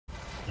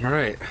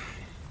Alright.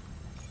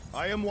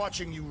 I am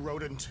watching you,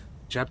 rodent.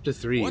 Chapter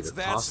 3, What's the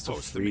that cost of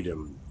supposed to mean?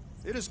 freedom.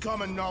 It is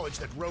common knowledge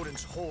that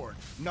rodents hoard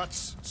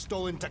nuts,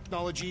 stolen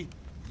technology,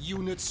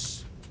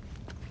 units.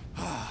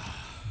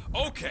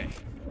 Okay,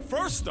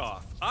 first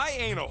off, I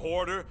ain't a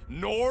hoarder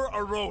nor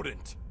a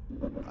rodent.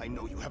 I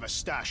know you have a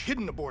stash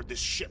hidden aboard this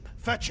ship.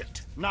 Fetch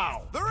it,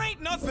 now. There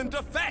ain't nothing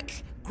to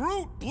fetch.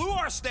 Groot blew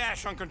our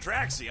stash on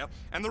Contraxia,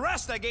 and the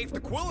rest I gave to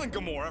Quill and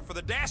Gamora for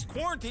the DAST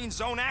quarantine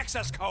zone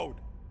access code.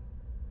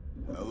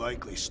 A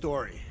likely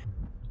story.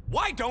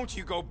 Why don't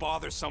you go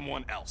bother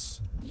someone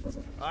else?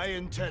 I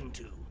intend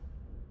to.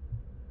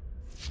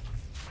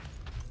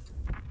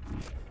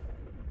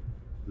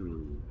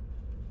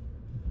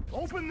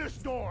 Open this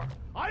door!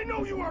 I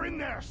know you are in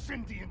there,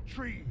 sentient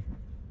tree!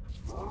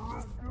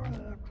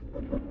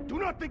 Do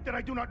not think that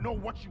I do not know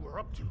what you are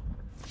up to.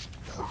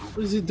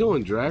 What is he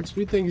doing, Drax? What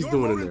do you think he's Your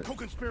doing in rodent there?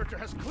 co-conspirator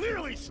has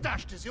clearly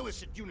stashed his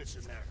illicit units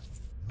in there.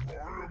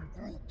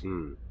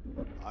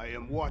 I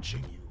am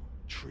watching you,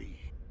 tree.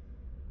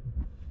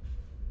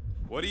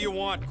 What do you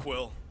want,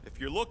 Quill? If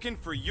you're looking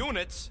for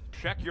units,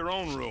 check your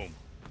own room.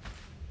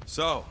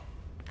 So,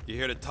 you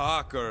here to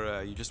talk,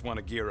 or you just want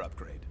a gear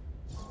upgrade?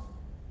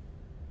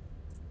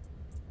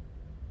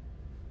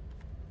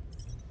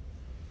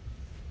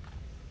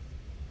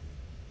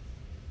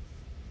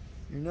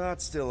 You're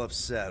not still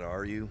upset,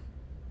 are you?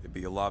 It'd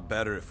be a lot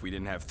better if we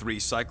didn't have 3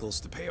 cycles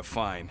to pay a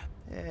fine.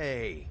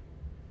 Hey,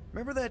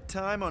 remember that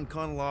time on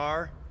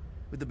Conlar?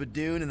 With the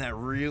Badoon and that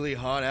really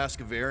hot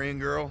Ascavarian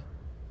girl?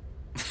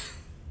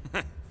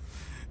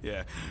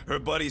 Yeah, her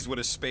buddies would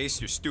have spaced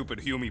your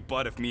stupid Humy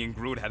butt if me and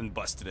Groot hadn't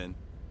busted in.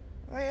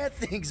 I had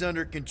things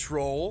under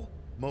control,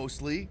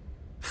 mostly.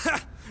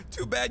 Ha!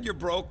 Too bad you're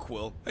broke,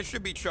 Quill. I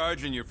should be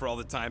charging you for all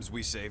the times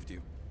we saved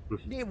you.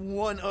 Name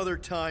one other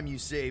time you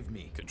saved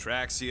me.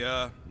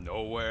 Contraxia,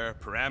 Nowhere,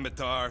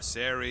 Paramitar,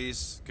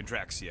 Ceres,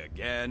 Contraxia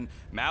again,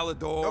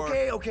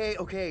 Malador...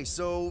 Okay,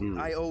 so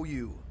I owe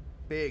you.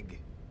 Big.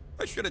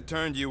 I should have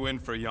turned you in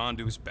for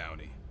Yondu's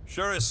bounty.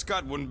 Sure as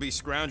Scott wouldn't be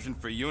scrounging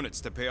for units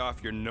to pay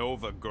off your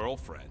Nova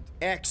girlfriend.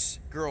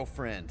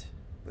 Ex-girlfriend.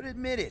 But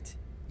admit it,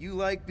 you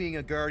like being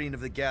a Guardian of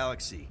the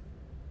Galaxy.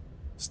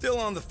 Still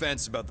on the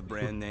fence about the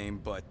brand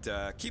name,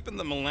 but keeping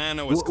the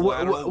Milano as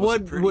collateral was a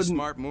pretty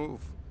smart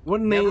move.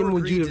 What name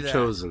would you have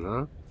chosen,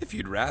 huh? If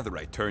you'd rather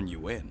I turn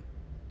you in.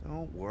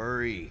 Don't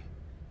worry.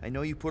 I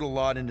know you put a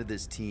lot into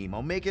this team.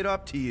 I'll make it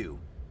up to you.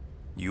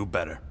 You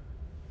better.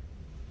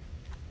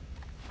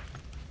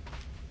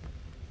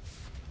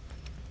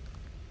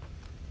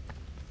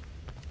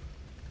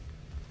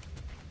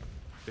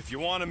 If you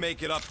want to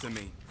make it up to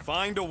me,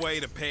 find a way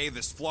to pay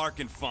this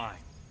Flarkin fine.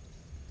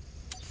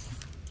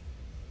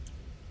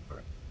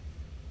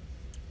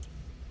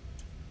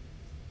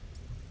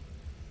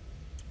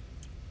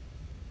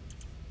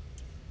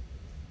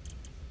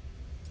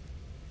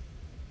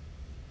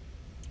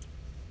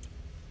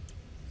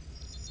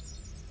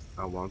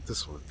 I want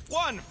this one.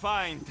 One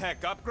fine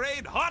tech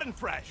upgrade, hot and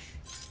fresh.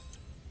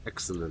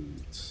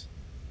 Excellent.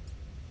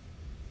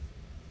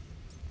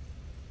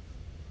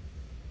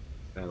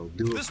 That'll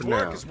do it This for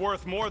work now. is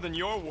worth more than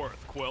you're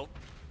worth, Quill.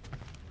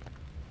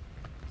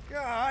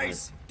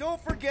 Guys,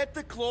 don't forget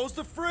to close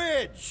the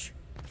fridge.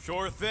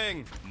 Sure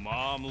thing,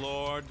 Mom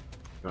Lord.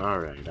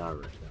 Alright.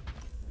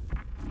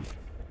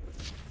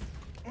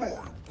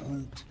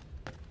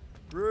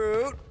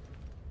 Groot,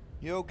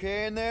 you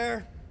okay in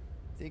there?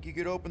 Think you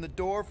could open the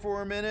door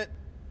for a minute?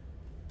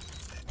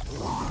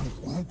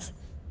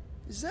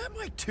 Is that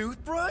my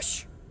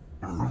toothbrush?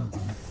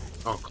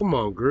 Oh, come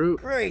on,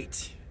 Groot.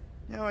 Great.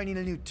 Now I need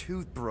a new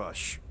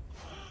toothbrush.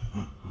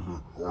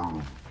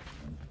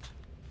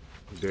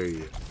 There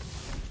you.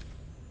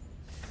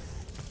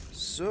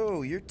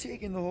 So, you're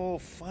taking the whole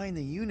find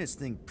the units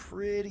thing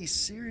pretty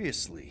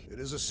seriously. It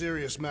is a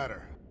serious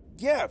matter.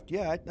 Yeah,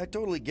 I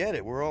totally get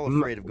it. We're all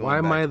afraid of going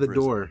Why back am I to the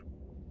prison. door?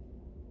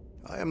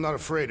 I am not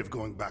afraid of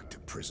going back to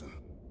prison.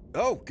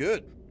 Oh,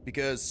 good.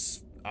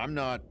 Because I'm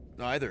not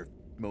either,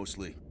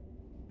 mostly.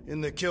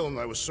 In the kiln,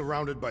 I was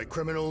surrounded by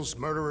criminals,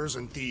 murderers,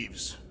 and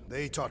thieves.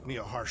 They taught me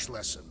a harsh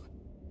lesson.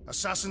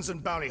 Assassins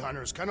and bounty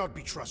hunters cannot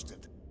be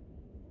trusted.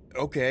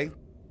 Okay.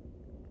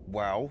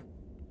 Wow.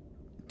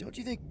 Don't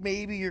you think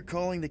maybe you're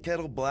calling the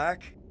kettle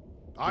black?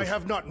 I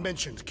have not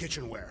mentioned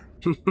kitchenware.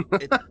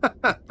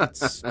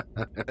 It's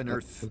an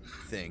Earth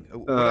thing.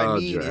 What I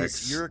mean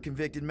Drax. is, you're a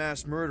convicted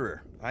mass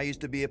murderer. I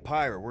used to be a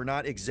pirate. We're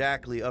not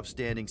exactly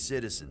upstanding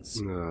citizens.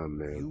 Oh,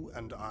 man. You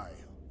and I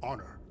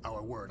honor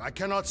our word. I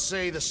cannot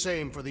say the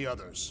same for the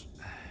others.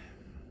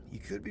 You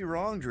could be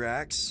wrong,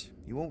 Drax.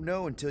 You won't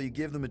know until you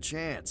give them a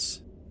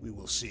chance. We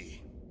will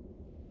see.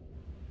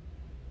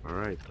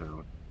 Alright,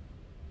 pal.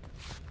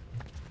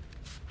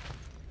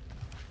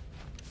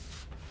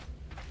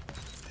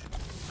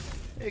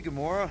 Hey,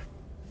 Gamora.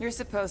 You're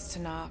supposed to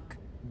knock.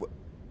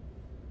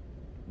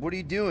 What are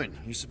you doing?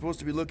 You're supposed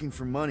to be looking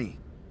for money.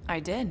 I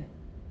did.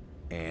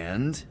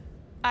 And?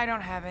 I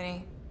don't have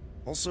any.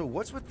 Also,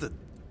 what's with the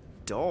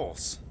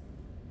dolls?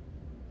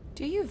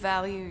 Do you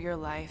value your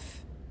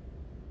life?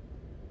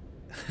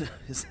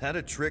 Is that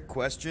a trick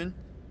question?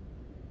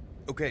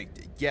 Okay,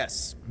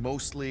 yes,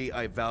 mostly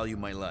I value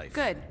my life.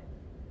 Good.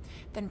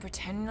 Then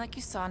pretend like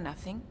you saw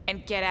nothing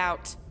and get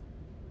out.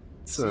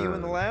 See you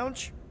in the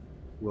lounge?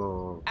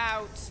 Well,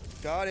 Out.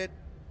 Got it.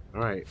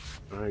 alright,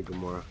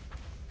 Gamora.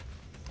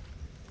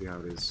 See how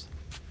it is.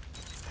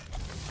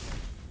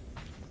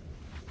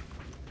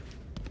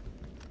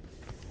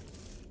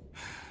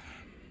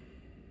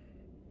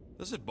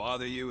 Does it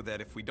bother you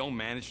that if we don't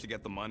manage to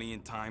get the money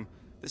in time,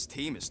 this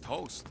team is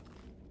toast?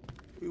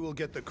 We will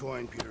get the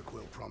coin Peter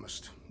Quill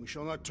promised. We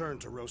shall not turn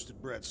to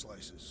roasted bread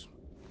slices.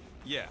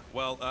 Yeah,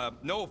 well,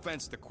 no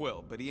offense to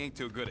Quill, but he ain't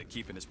too good at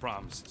keeping his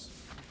promises.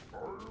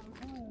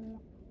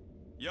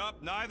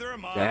 Yup, neither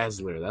am I.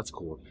 Dazzler, that's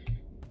cool.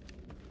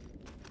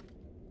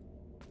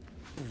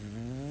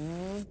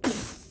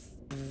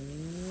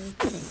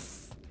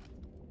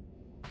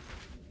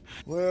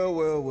 Well,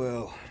 well,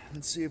 well.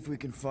 Let's see if we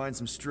can find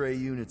some stray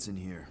units in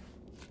here.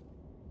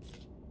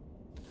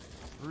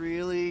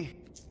 Really?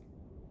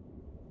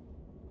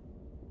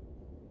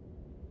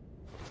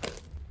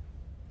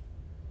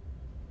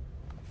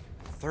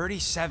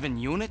 $37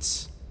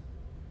 units?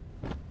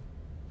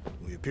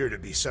 We appear to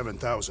be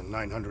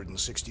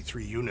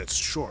 7,963 units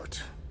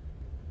short.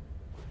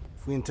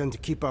 If we intend to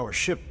keep our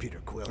ship, Peter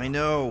Quill, I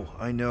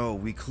know.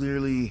 We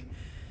clearly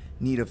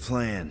need a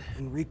plan.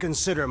 and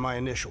reconsider my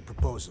initial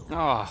proposal.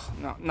 Oh,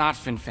 no, not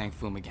Fin Fang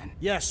Foom again.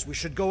 Yes, we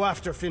should go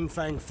after Fin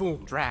Fang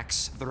Foom.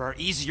 Drax, there are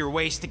easier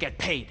ways to get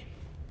paid.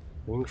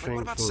 Wing Like, Fang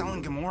what about Foom.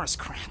 selling Gamora's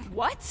crap?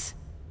 What?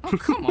 Oh,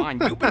 come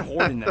on, you've been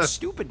hoarding those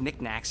stupid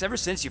knickknacks ever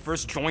since you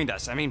first joined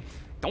us. I mean,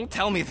 don't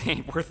tell me they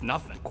ain't worth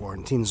nothing.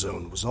 Quarantine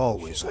zone was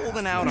always a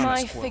Holding out on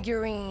My us, Quill.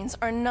 figurines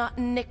are not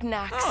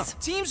knickknacks.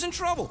 Team's in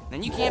trouble,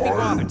 and you can't be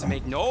bothered to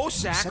make no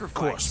set course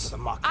sacrifice. for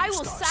the Mocking I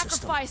will Star system.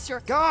 sacrifice your.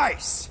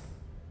 Guys!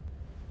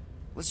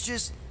 Let's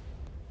just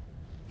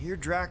hear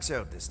Drax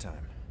out this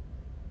time.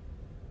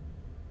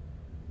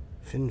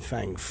 Fin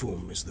Fang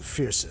Foom is the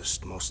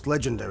fiercest, most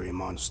legendary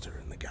monster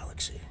in the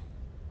galaxy.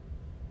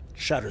 It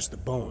shatters the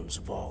bones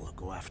of all who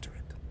go after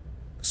it.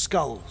 The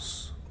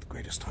skulls of the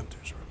greatest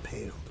hunters are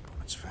impaled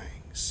upon its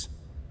fangs.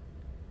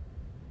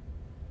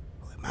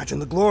 Well, imagine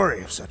the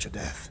glory of such a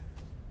death.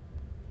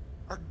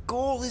 Our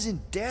goal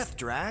isn't death,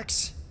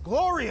 Drax.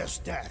 Glorious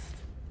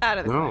death! Out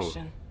of the No.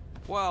 question.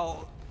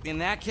 Well, in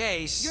that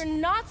case... You're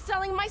not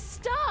selling my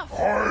stuff.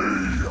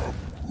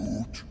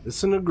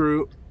 Listen to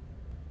Groot.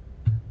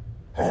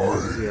 What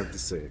does he have to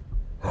say?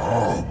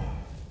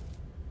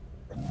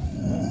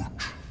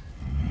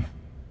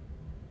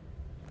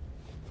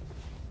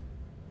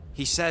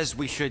 He says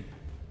we should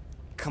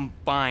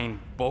combine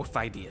both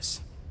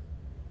ideas.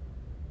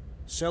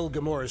 Sell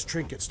Gamora's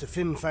trinkets to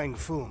Fin Fang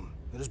Foom.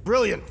 It is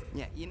brilliant.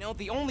 Yeah, you know,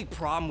 the only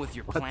problem with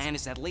your plan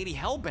is that Lady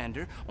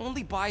Hellbender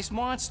only buys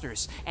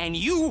monsters, and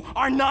you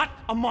are not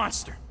a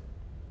monster.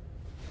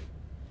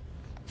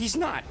 He's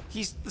not.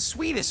 He's the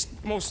sweetest,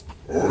 most...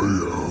 I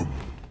am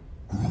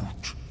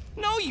Groot.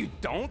 No, you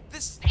don't.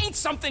 This ain't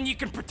something you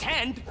can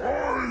pretend.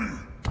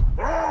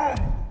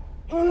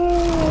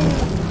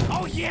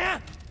 Oh, yeah?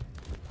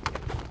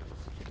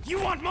 You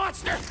want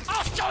monster?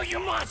 I'll show you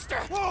monster!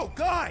 Whoa,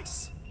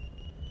 guys!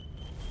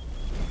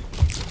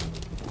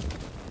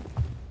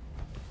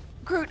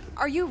 Groot,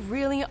 are you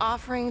really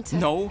offering to.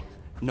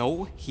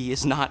 No, he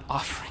is not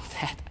offering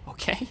that,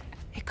 okay?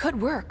 It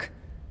could work.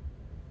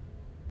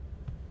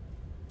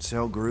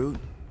 Sell Groot?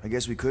 I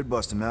guess we could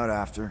bust him out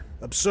after.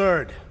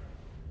 Absurd.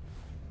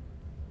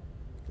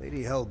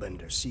 Lady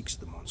Hellbender seeks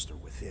the monster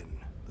within.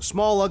 The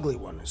small, ugly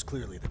one is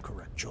clearly the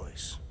correct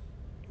choice.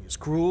 He is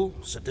cruel,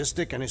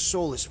 sadistic, and his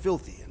soul is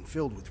filthy and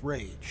filled with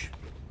rage.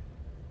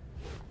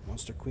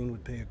 Monster Queen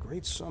would pay a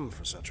great sum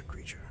for such a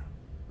creature.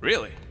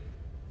 Really?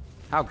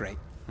 How great?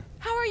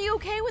 How are you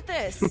okay with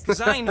this?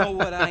 Because I know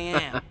what I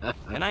am,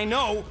 and I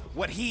know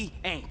what he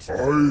ain't.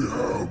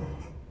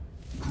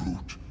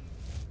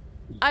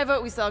 I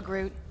vote we sell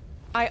Groot.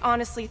 I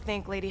honestly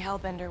think Lady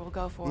Hellbender will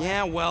go for it.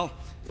 Yeah, well,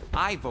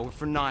 I vote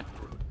for not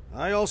Groot.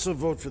 I also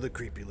vote for the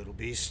creepy little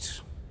beast.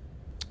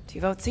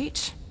 2 votes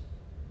each.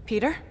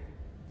 Peter?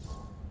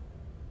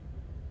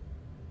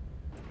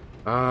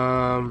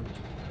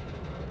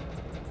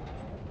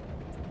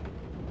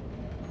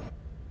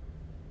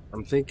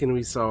 I'm thinking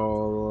we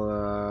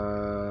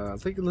saw. I'm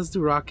thinking let's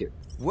do Rocket.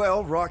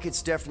 Well,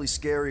 Rocket's definitely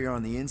scarier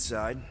on the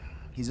inside.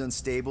 He's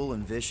unstable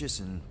and vicious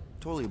and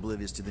totally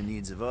oblivious to the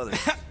needs of others.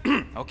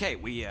 Okay,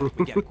 we get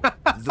it.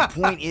 The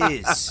point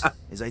is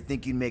I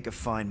think you'd make a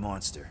fine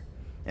monster.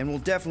 And we'll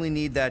definitely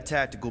need that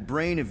tactical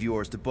brain of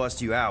yours to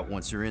bust you out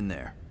once you're in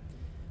there.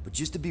 But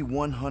just to be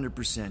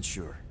 100%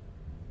 sure,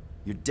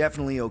 you're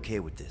definitely okay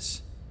with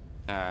this.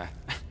 Are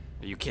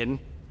you kidding?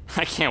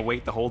 I can't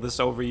wait to hold this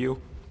over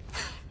you.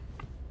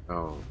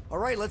 Oh, All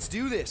right, let's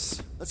do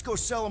this. Let's go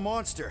sell a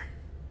monster.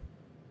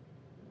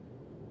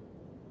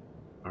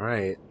 all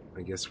right.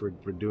 I guess we're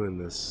doing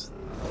this.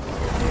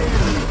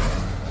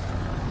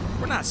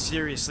 We're not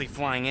seriously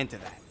flying into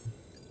that.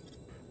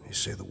 They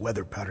say the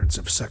weather patterns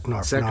of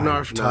Seknarf Seknarf 9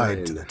 are tied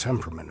 9. to the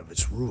temperament of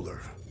its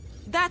ruler.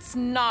 That's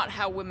not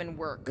how women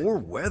work. Or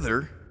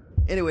weather.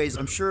 Anyways,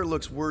 I'm sure it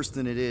looks worse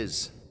than it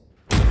is.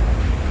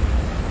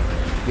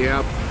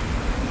 Yep.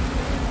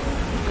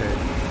 Okay.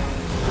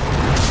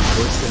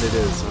 Worse than it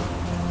is, huh?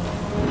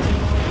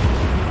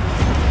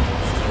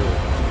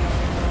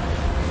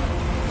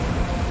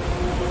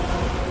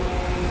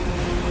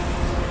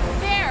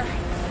 There!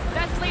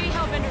 That's Lady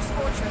Hellbender's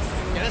fortress.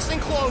 Get us in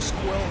close,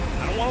 Quill.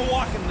 I don't want to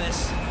walk in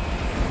this.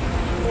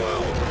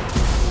 Whoa.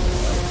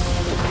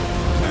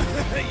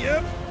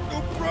 Yep,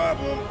 no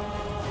problem.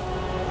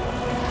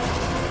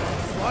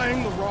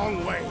 Flying the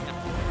wrong way.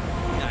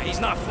 Nah, he's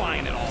not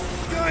flying at all.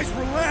 Guys,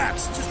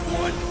 relax. Just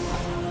one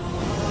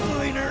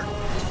minor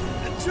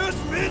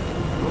adjustment.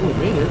 Oh, we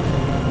made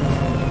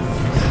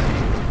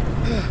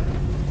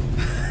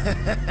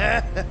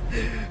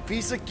it.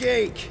 Piece of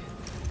cake.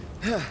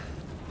 You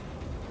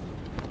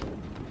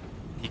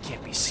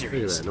can't be Look at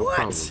serious. that, no What?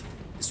 problem.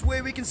 This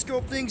way we can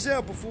scope things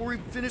out before we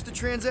finish the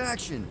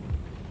transaction.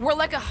 We're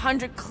like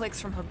 100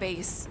 clicks from her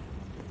base.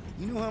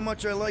 You know how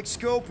much I like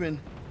scoping.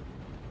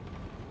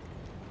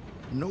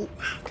 Nope.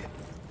 Okay.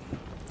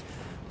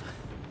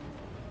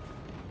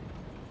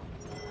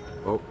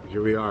 Oh,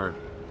 here we are.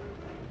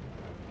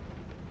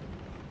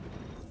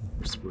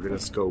 We're gonna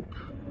scope.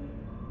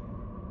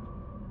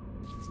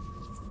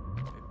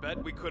 I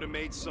bet we could have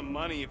made some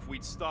money if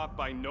we'd stopped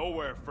by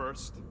Nowhere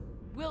first.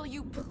 Will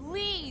you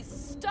please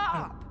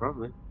stop?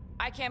 Probably.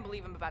 I can't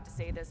believe I'm about to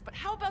say this, but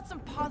how about some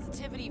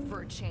positivity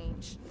for a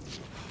change?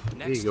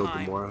 Next you go,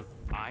 time, Gamora.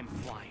 I'm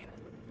flying.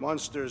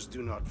 Monsters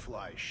do not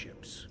fly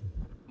ships.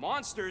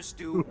 Monsters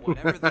do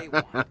whatever they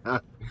want.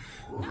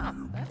 Ah,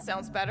 that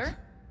sounds better.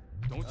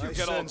 Don't you I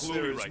get all sense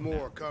gloomy there is right more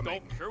now.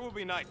 coming. Don't. Sure will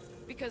be nice.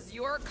 Because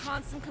you're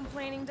constant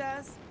complaining,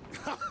 Des?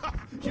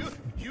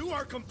 You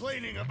are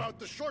complaining about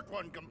the short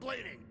one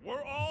complaining.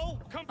 We're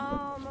all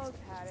Almost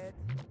had it.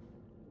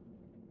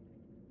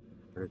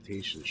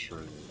 Meditation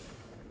shrine.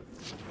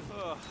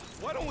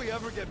 Why don't we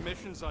ever get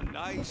missions on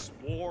nice,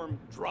 warm,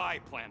 dry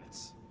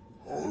planets?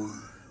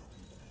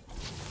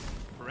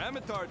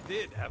 Paramitar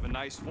did have a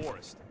nice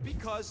forest,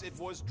 because it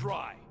was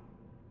dry.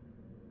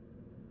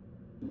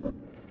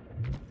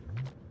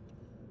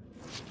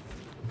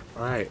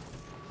 Alright.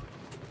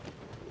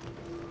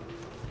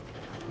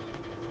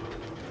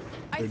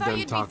 I They're thought done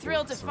you'd talking, be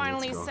thrilled to so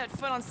finally let's go. set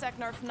foot on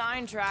Seknarf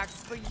 9,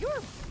 Drax, but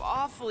you're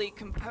awfully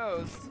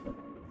composed.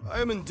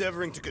 I am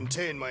endeavoring to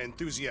contain my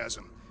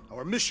enthusiasm.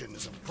 Our mission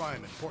is of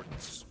prime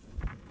importance.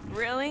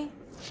 Really?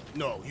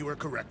 No, you are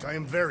correct. I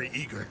am very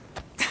eager.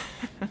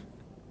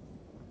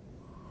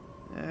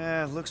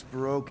 Looks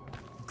broke.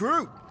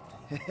 Groot!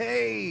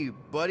 Hey,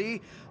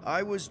 buddy.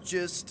 I was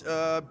just,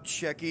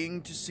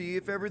 checking to see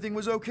if everything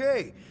was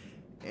okay.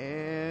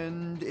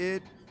 And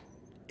it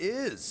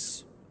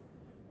is.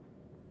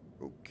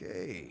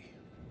 Okay.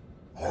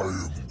 I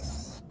am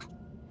Groot.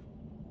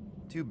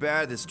 Too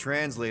bad this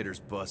translator's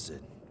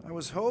busted. I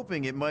was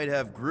hoping it might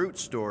have Groot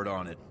stored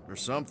on it, or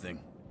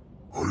something.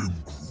 I am Groot.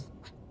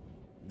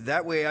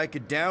 That way I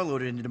could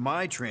download it into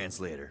my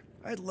translator.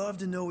 I'd love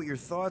to know what your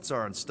thoughts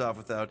are on stuff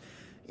without,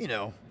 you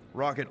know,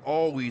 Rocket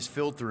always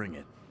filtering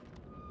it.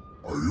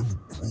 I am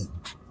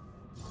Groot.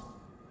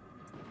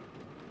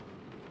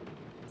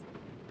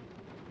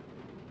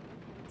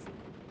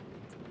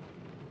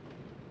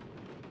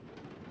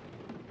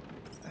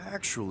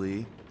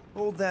 Actually,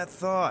 hold that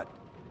thought.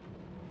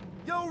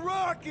 Yo,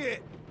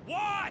 Rocket!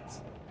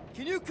 What?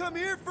 Can you come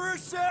here for a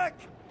sec?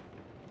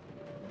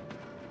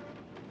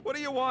 What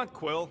do you want,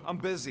 Quill? I'm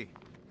busy.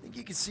 Think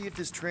you can see if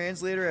this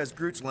translator has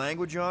Groot's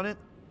language on it?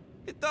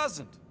 It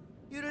doesn't.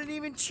 You didn't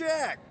even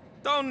check.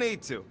 Don't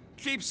need to.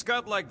 Cheap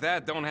scut like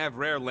that don't have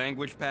rare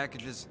language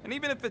packages, and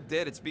even if it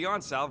did, it's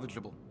beyond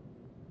salvageable.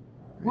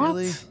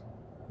 Really?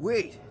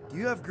 Wait, do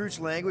you have Groot's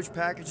language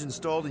package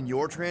installed in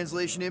your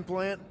translation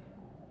implant?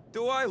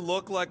 Do I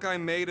look like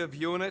I'm made of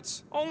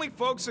units? Only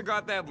folks who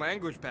got that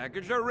language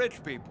package are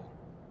rich people.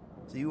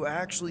 So you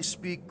actually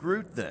speak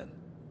Groot then?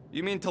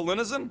 You mean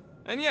Talinisan?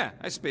 And yeah,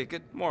 I speak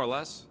it, more or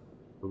less.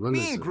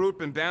 Me and Groot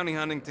been bounty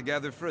hunting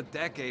together for a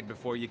decade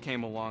before you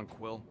came along,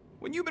 Quill.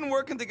 When you've been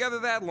working together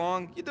that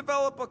long, you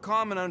develop a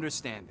common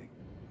understanding.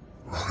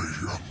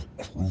 I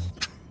am Groot.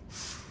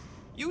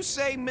 You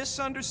say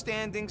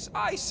misunderstandings,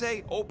 I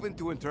say open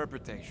to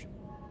interpretation.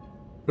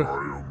 I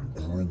am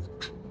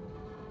Groot.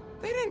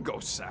 They didn't go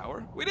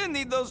sour. We didn't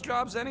need those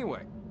jobs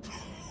anyway.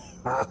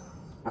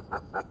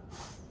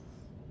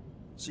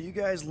 So you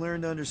guys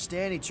learned to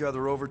understand each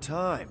other over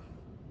time.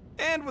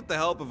 And with the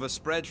help of a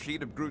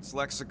spreadsheet of Groot's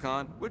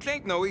lexicon, which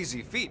ain't no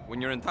easy feat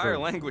when your entire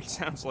language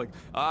sounds like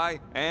I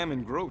am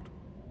in Groot.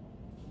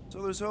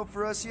 So there's hope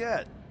for us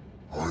yet.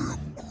 I am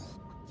Groot.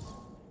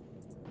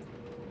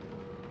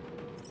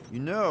 You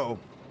know,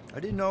 I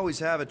didn't always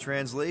have a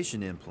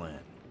translation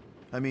implant.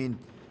 I mean,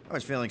 I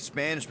was failing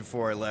Spanish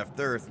before I left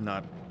Earth,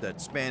 not that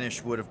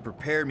Spanish would have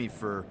prepared me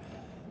for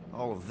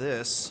all of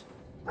this.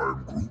 I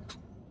am Groot.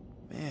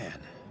 Man,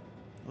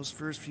 those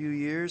first few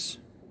years,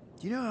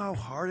 do you know how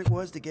hard it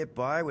was to get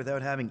by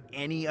without having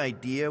any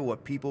idea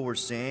what people were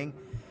saying?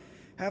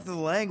 Half of the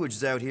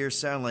languages out here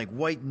sound like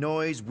white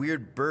noise,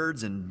 weird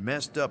birds, and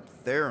messed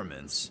up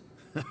theremins.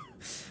 I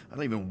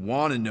don't even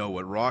want to know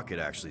what Rocket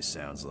actually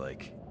sounds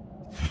like.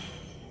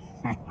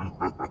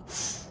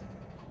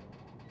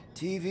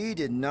 TV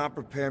did not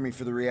prepare me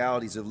for the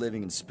realities of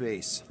living in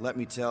space, let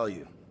me tell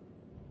you.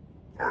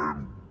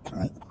 I'm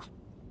Groot.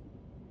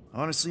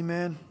 Honestly,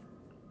 man,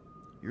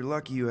 you're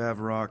lucky you have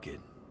Rocket.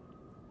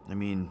 I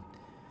mean,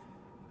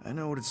 I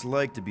know what it's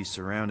like to be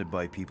surrounded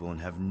by people and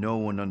have no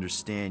one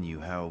understand you,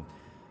 how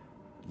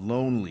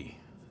lonely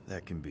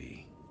that can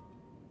be.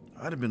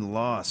 I'd have been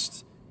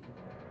lost.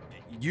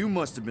 You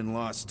must have been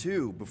lost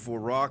too, before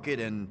Rocket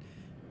and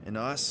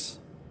us.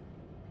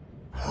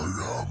 I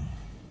am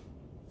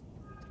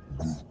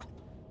Groot.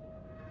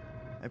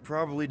 I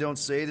probably don't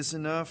say this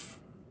enough,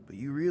 but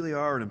you really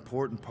are an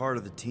important part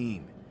of the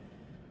team.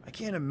 I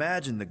can't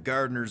imagine the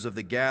Gardeners of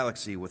the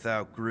Galaxy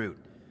without Groot.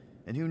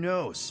 And who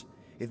knows?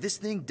 If this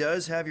thing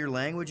does have your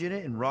language in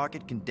it and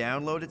Rocket can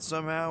download it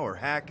somehow or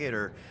hack it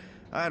or...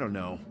 I don't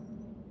know.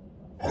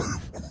 I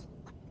am Groot.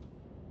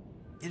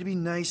 It'd be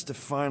nice to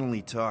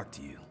finally talk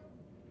to you.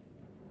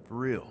 For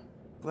real.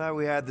 Glad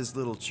we had this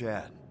little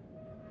chat.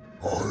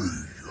 I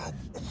am Groot.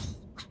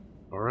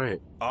 All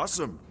right.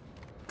 Awesome.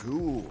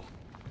 Cool.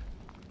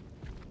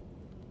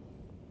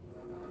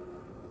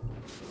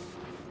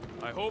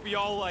 I hope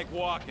y'all like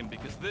walking,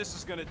 because this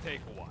is gonna take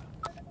a while.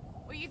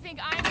 Well, you think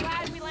I'm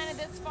glad we landed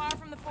this far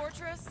from the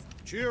fortress?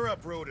 Cheer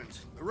up,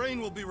 rodent. The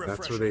rain will be refreshing.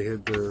 That's where they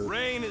hid the...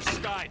 Rain is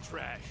sky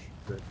trash.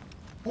 I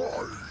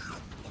am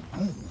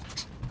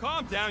Groot.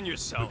 Calm down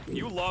yourself.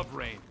 You love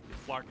rain, you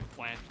flarkin'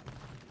 plant.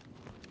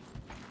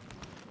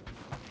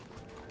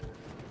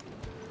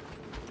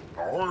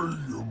 I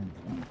am Groot.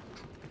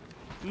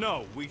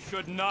 No, we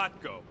should not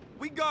go.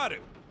 We got to.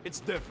 It's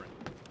different.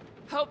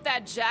 Hope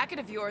that jacket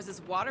of yours is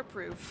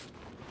waterproof.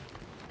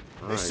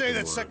 They say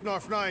that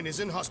Seknarf 9 is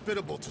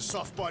inhospitable to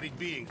soft-bodied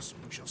beings.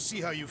 We shall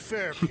see how you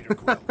fare, Peter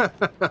Quill.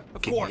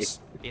 Of course,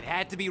 it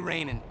had to be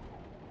raining.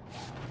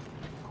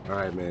 All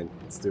right, man.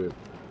 Let's do it.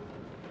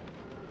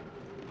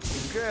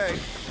 Okay,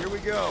 here we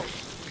go.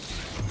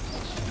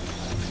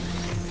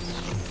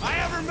 I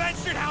ever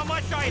mentioned how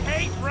much I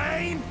hate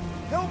rain?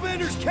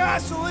 Hellbender's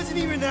castle isn't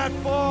even that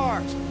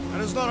far. That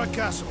is not a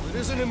castle. It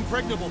is an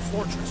impregnable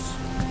fortress.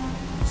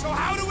 So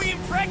how do we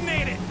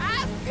impregnate it?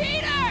 Ask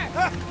Peter!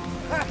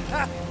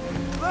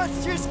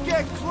 Let's just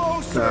get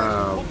closer.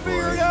 Oh, we'll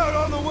figure boy. it out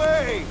on the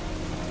way.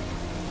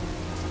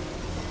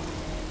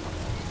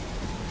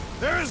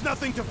 There is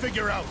nothing to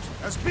figure out.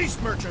 As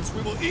beast merchants,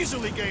 we will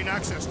easily gain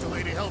access to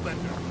Lady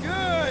Hellbender.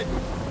 Good.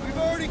 We've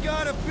already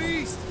got a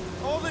beast.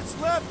 All that's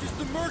left is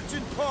the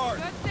merchant part.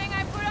 Good thing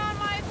I put on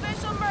my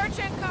official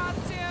merchant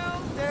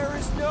costume. There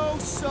is no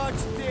such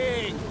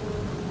thing.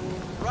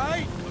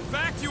 Right? The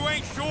fact you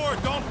ain't sure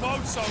don't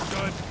bode so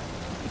good.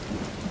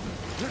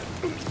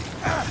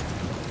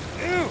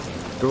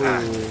 Go.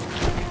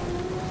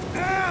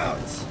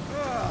 Ouch!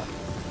 Ugh.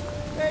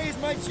 Hey, is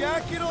my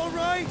jacket all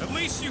right? At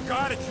least you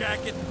got a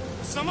jacket.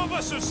 Some of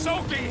us are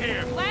soaking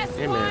here. Less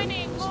Hey, man,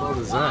 whining, as more long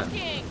as that.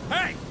 walking.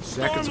 Hey,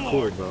 Jacket's Stormlord,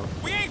 cool, bro.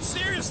 we ain't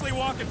seriously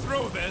walking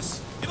through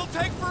this. It'll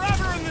take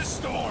forever in this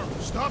storm.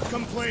 Stop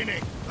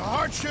complaining. The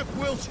hardship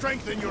will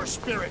strengthen your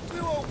spirit.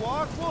 We won't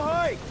walk, we'll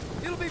hike.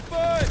 It'll be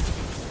fun.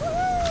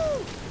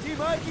 Woo! Team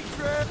hiking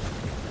trip.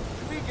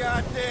 We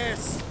got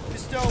this.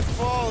 Just don't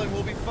fall and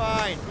we'll be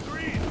fine.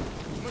 Agreed.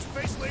 You must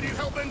face Lady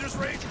Hellbender's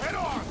rage head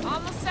on.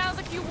 Almost sounds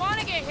like you want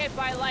to get hit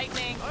by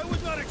lightning. I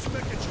would not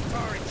expect a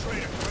Chitauri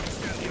trader to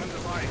understand the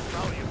underlying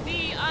value.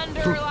 The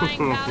underlying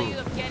value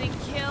of getting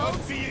killed.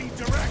 Of being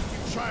direct, you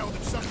child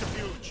of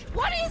subterfuge.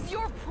 What is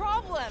your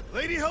problem?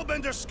 Lady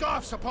Hellbender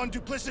scoffs upon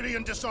duplicity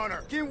and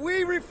dishonor. Can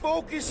we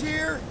refocus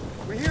here?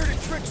 We're here to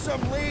trick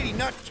some lady,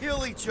 not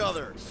kill each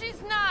other.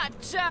 She's not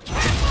just...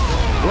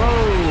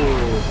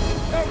 Whoa!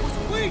 That was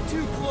way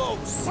too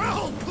close.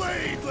 Well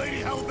played,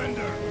 Lady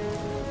Hellbender.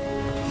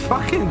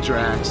 Fucking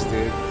Drax,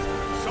 dude.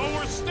 So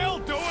we're still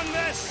doing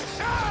this?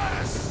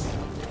 Yes!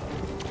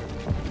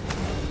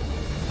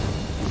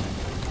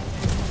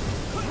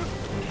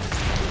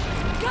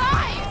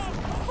 Guys!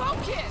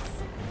 Focus!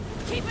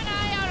 Keep an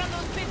eye out on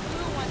those big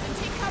blue ones and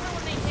take cover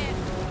when they hit.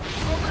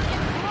 Or we'll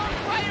get blown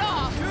right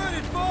off. Good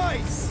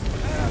advice.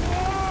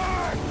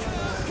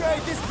 Okay,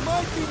 this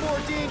might be more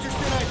dangerous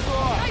than I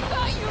thought. I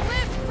thought you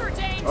lived for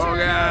danger. Oh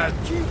god.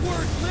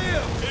 Keyword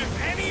live.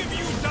 If any of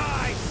you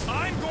die,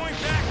 I'm going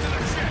back to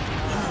the ship.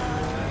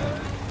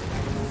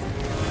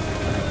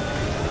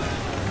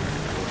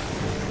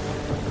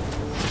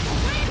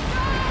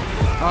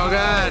 Oh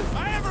god.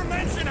 I ever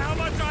mention how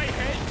much I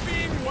hate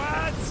being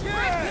wads?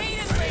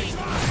 Repeatedly.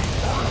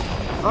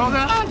 Oh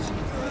god.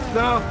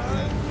 No.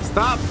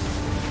 Stop.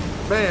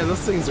 Man, those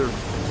things are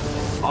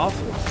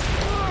awful.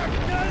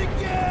 Not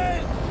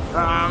again. Oh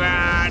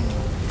god.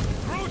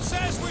 Groot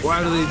says we Why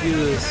should do they hide do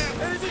under this? him.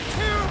 That is a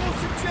terrible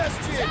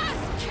suggestion.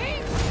 Just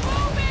keep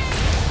moving.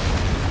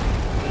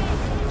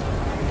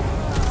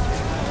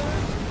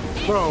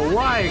 Bro,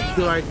 why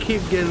do I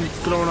keep getting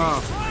thrown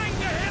off? Trying to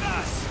hit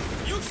us.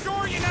 You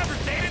sure you never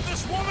dated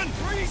this woman?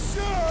 Pretty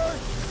sure.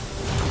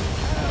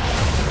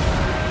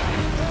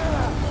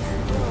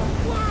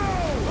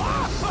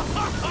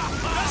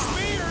 Just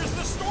me, or is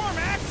the storm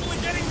actually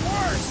getting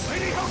worse?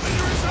 Lady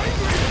Hellbender is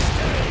angry this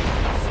day.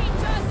 Seems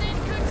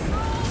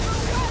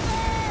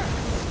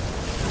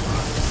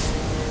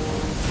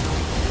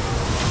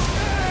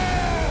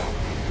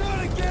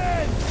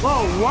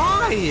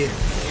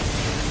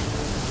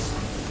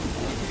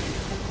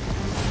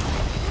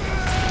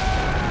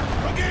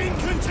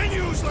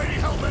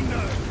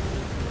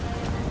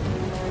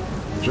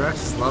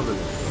Drax is loving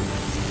it.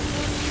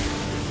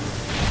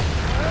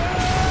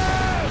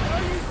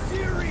 Are you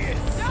serious?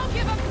 Don't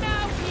give up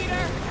now,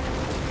 Peter!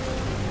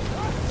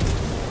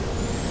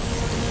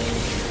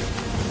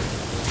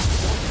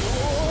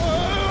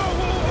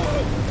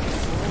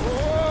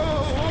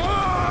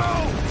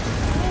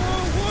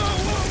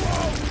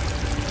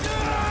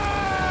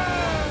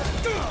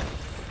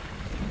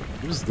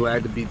 I'm just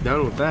glad to be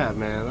done with that,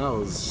 man. That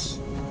was...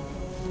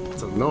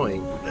 It's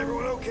annoying.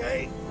 Everyone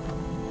okay?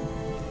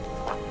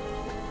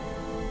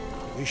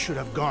 We should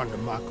have gone to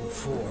Maku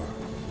 4.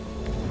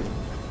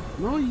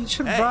 No, you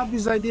should have brought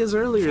these ideas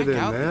earlier Check then,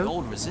 out man. the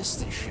old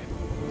resistance ship.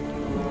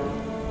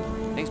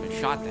 Thing's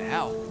been shot to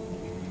hell.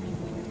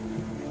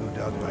 No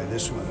doubt by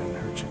this one and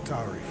her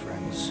Chitauri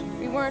friends.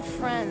 We weren't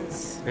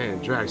friends. Man,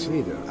 Drax, you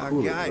need to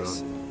cool it,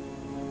 guys. bro.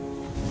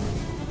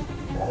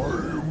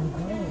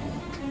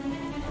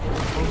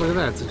 Oh, look at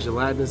that. It's a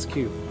gelatinous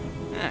cube.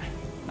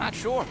 Not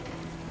sure.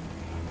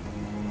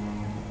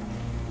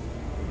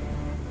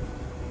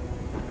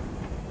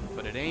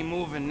 But it ain't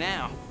moving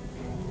now.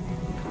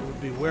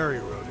 Be wary,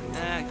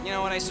 Rodent. You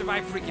know what? I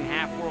survived freaking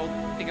Half-World.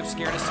 I think I'm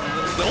scared of some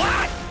little...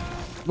 Ah!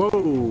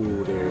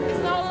 Whoa there. It's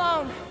not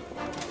alone.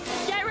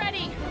 Get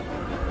ready!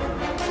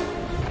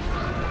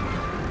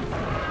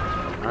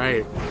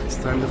 Alright, it's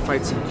time to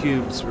fight some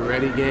cubes. We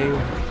ready, gang?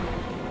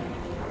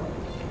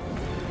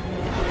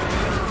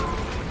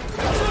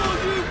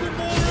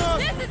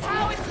 This is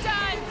how it's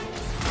done!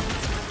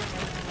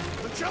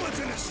 The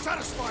gelatin is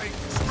satisfying.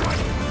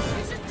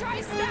 You should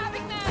try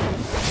stabbing them!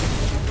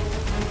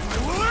 I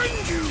will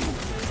end you!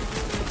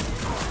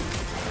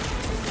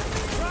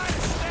 Try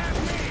to stab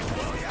me,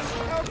 will ya?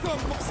 How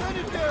come? Send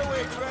it their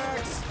way,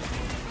 Drax.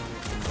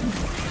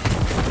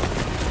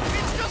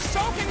 It's just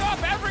soaking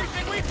up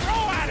everything we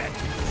throw at it!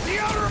 The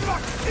outer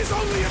muck is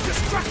only a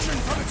distraction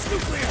from its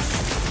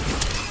nucleus.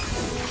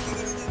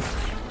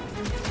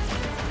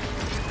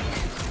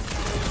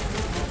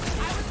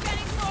 I was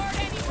getting bored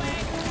anyway.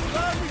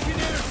 Glad we can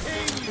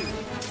entertain you.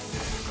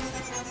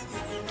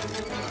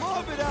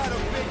 Lob it at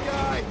him, big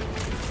guy.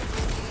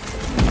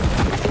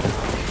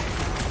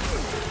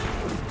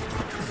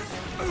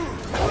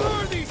 What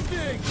are these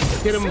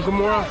things? Get him,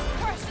 Gamora.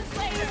 Questions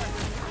later.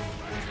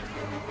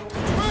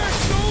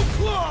 Drax, no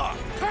claw!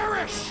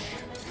 Perish!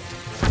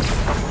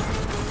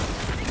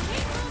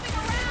 Keep moving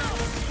around!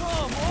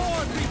 Come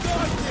on, we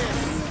got this!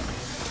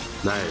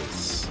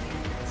 Nice.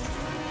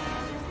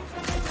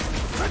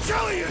 The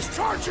jelly is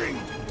charging!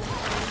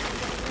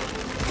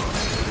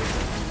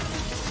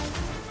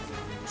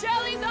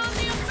 Jelly's on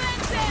the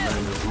offensive!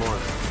 And there's more.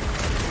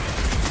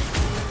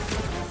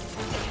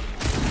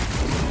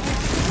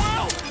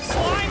 Whoa!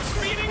 Slime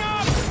speeding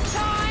up!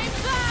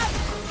 Time's up!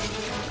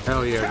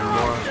 Hell yeah,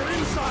 Gamora. Their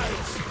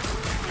insides!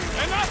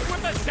 Enough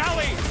with the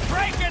jelly!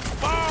 Break its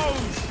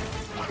bones!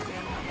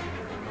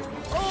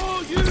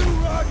 Oh, you,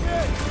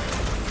 Rocket!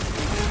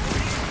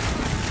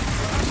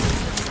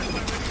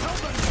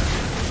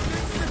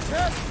 It's the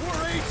test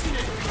we're acing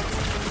it!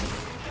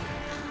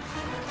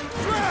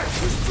 Drax,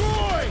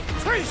 destroy!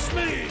 Face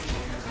me!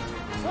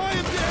 Tie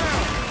him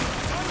down!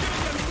 I'm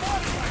gonna get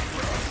modified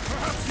for it.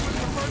 Perhaps you would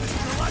prefer this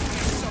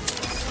gelatinous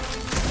substance.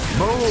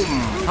 Boom!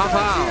 Pow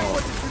pow!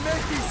 To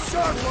make you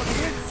sharp on the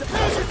inside.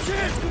 Now's your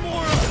chance,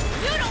 Gamora!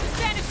 You don't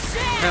stand a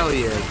chance! Hell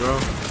yeah, bro.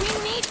 We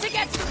need to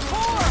get to the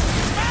core!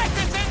 Smash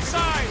its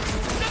inside!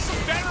 Just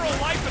some general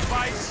life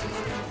advice.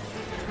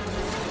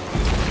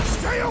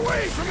 Stay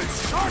away from its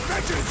sharp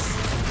edges!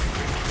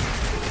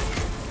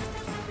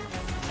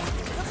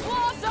 The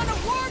claw's on a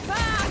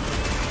warpath!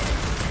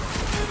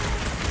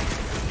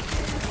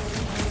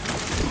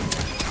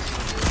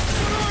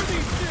 What are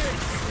these things?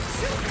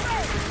 Shoot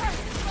first,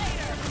 questions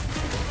later!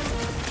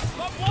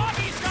 The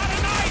Blobby's got a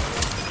knife!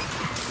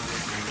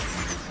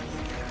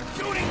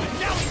 Shooting the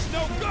jelly's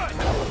no good!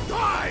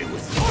 Die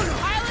with honor!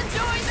 I'll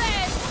enjoy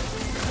this!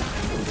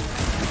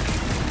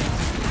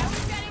 I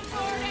was getting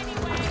bored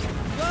anyway.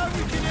 Glad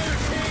we can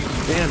entertain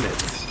you. Damn it.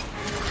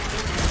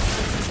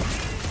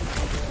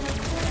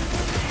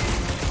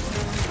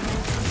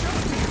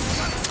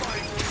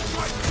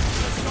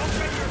 Don't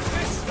get your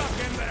fist stuck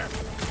in there!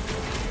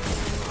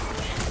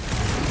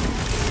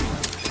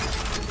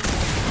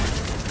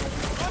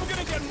 I'm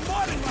gonna get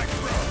mud in my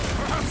throat!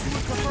 Perhaps you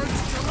would prefer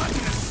this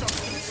gelatinous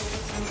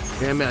substance.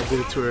 Damn it, I did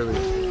it too early.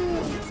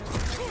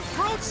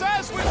 Groot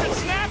says we should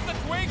snap the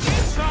twigs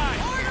inside!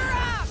 Order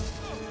up!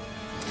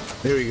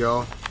 There we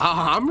go.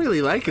 I'm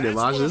really liking it,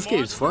 Maja. This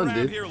game's fun,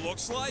 dude. Here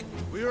looks like.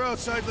 We are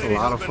outside Lady A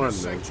lot of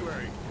Hellbender's fun, man.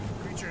 sanctuary.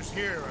 Creatures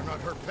here are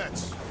not her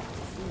pets.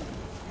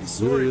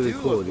 Really, really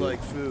cool, dude.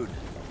 like food.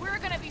 We're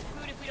gonna be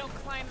food if we don't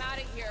climb out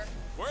of here.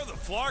 Where the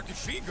flark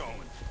is she going?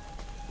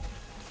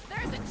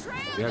 There's a trail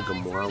Yeah,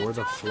 going Gamora, through where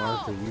the tunnel.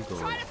 flark are you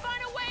going? Try to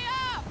find a way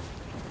up!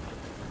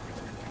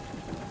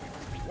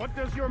 What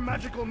does your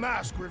magical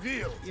mask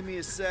reveal? Give me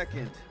a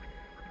second.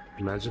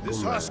 Magical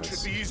This husk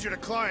mask. should be easier to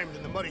climb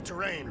than the muddy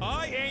terrain.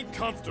 I ain't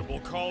comfortable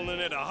calling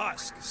it a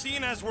husk,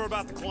 seeing as we're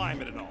about to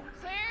climb it and all.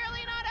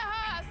 Clearly not a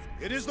husk.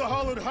 It is the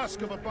hollowed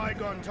husk of a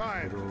bygone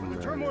time, when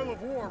the turmoil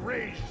of war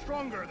raged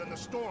stronger than the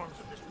storms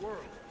of this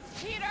world.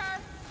 Peter,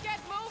 get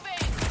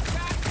moving!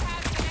 Drax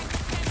has an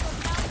existential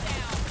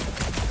meltdown.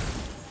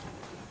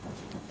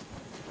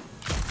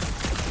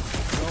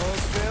 All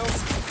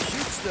fails,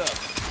 shoot stuff.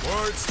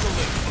 Words to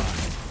live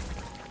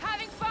by.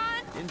 Having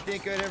fun? Didn't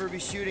think I'd ever be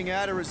shooting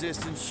at a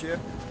resistance ship.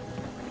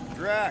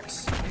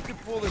 Drax, you could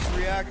pull this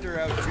reactor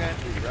out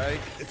gently, right?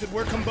 If it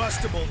were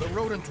combustible, the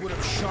rodent would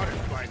have shot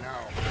it by now.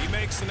 He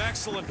makes an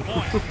excellent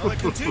point. Will I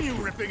continue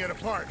ripping it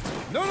apart?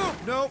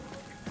 No.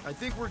 I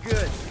think we're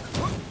good.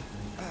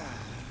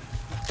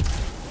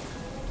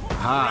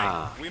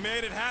 Ah, We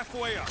made it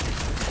halfway up.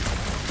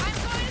 I'm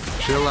going to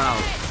stay chill out,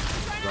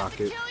 ahead. Try not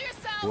to Rocket. kill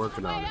yourself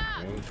Working on on the it,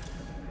 way up. man.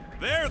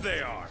 There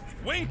they are.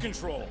 Wing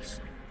controls.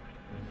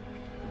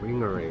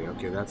 Wing array.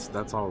 Okay,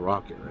 that's all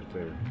Rocket right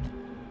there.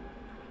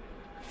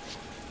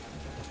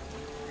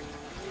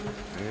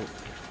 Right.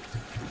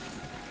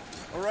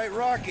 All right,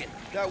 Rocket.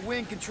 That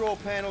wing control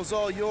panel's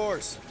all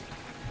yours.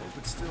 Hope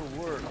it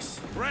still works.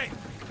 Great.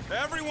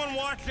 Everyone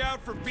watch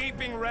out for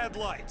beeping red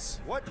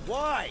lights. What?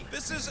 Why?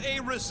 This is a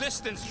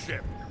resistance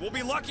ship. We'll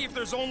be lucky if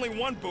there's only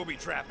one booby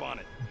trap on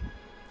it.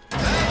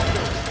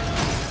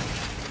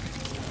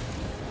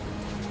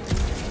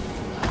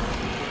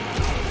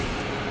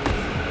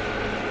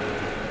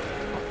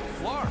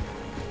 Flark.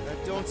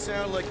 That don't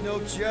sound like no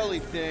jelly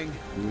thing.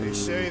 They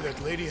say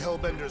that Lady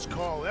Hellbender's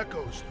call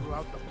echoes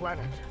throughout the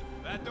planet.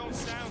 That don't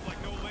sound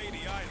like no lady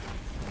either.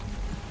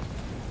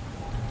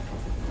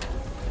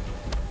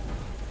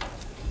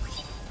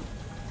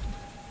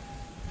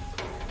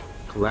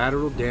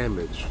 Collateral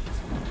damage.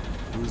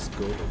 Who's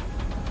going?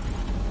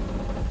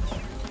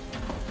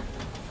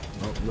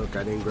 Oh, look,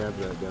 I didn't grab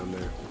that down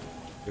there.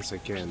 Guess I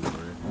can, right?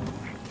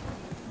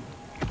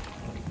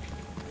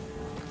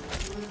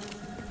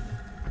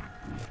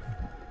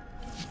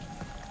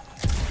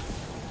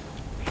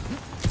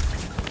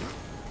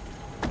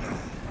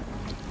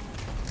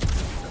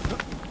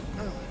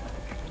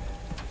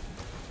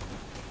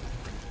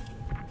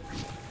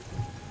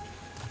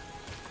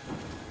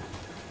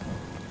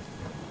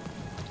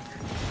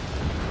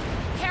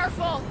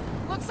 Careful!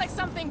 Looks like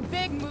something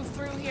big moved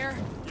through here.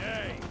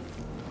 Yay.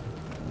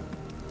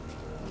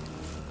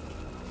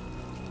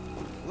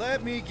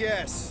 Let me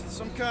guess.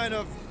 Some kind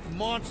of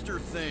monster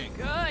thing.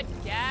 Good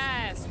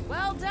guess.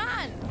 Well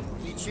done.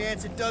 Any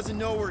chance it doesn't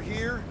know we're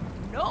here?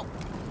 Nope.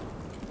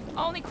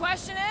 Only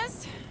question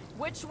is,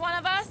 which one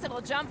of us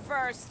it'll jump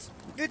first?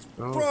 It's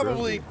Oh,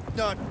 probably really?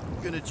 not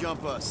gonna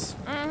jump us.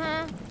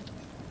 Mm-hmm.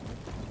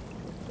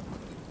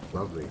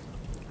 Lovely.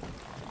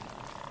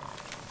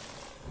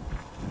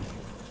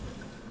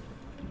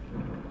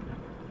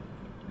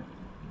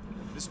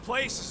 This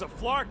place is a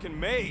Flarkin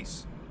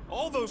maze.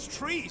 All those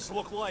trees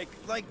look like...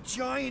 Like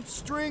giant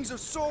strings of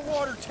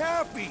saltwater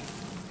taffy.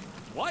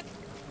 What?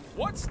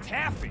 What's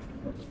taffy?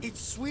 It's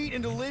sweet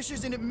and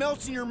delicious and it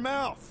melts in your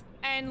mouth.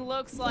 And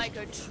looks like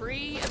a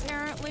tree,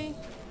 apparently.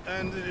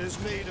 And it is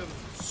made of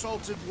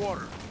salted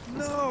water.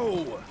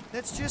 No,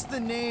 that's just the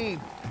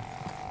name.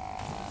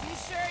 You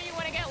sure you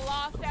want to get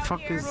lost out fuck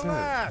here? is that?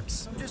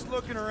 Relax, I'm just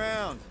looking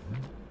around.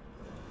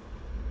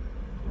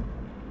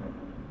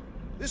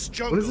 This What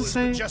jungle does it is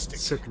say?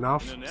 majestic.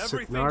 And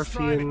everything's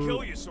trying to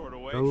kill you Signarfian sort of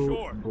way, Dung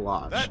sure.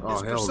 Blotch. That Oh,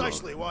 is hell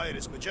precisely no. why it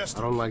is majestic.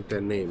 I don't like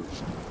that name.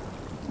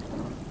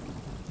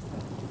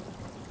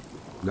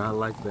 Not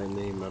like that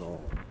name at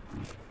all.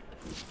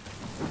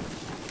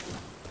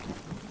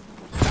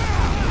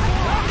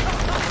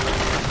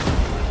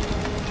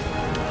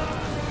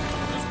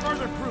 There's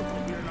further proof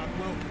that we are not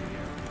welcome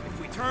here.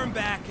 If we turn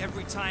back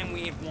every time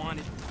we ain't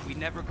wanted, we'd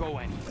never go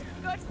anywhere.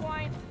 Good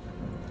point.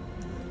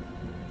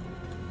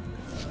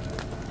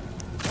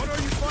 What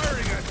are you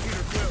firing at,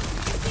 Peter Quill?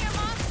 You see a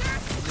monster?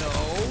 No,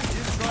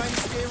 just trying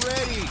to stay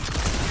ready.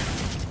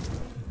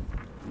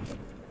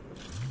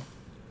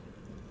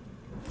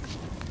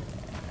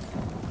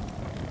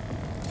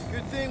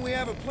 Good thing we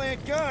have a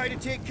plant guy to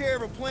take care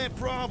of a plant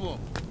problem.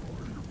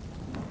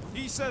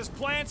 He says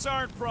plants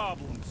aren't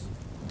problems.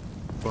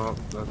 Well,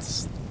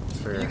 that's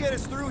fair. You get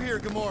us through here,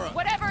 Gamora.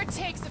 Whatever it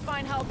takes to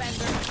find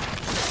Hellbender.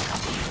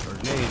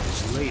 Her name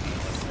is Lady.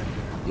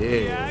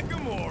 Yeah. Yeah,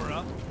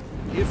 Gamora.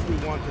 If we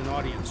want an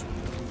audience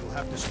with her, we will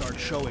have to start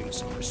showing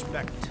some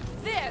respect.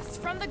 This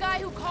from the guy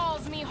who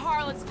calls me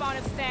Harlot Spawn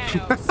of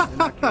Thanos.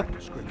 Inaccurate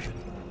description.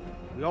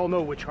 We all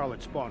know which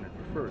harlot spawn it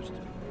refers to.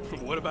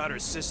 What about her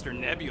sister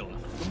Nebula?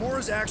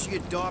 Gamora's actually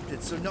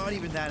adopted, so not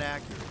even that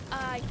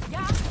accurate.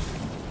 Yeah.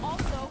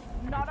 Also,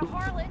 not a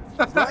harlot.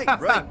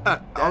 Right.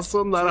 That's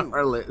Also not a true.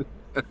 harlot.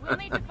 We'll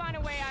need to find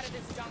a way out of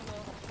this jungle.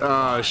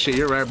 Oh shit,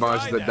 you're right,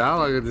 Bosch. The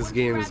dialogue of this Would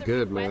game you is rather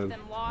good, be wet man.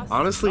 than lost?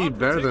 Honestly, Not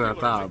better than I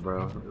particularly. thought,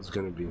 bro. It was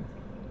gonna be.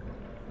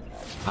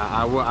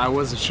 I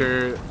wasn't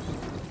sure,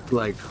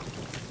 like,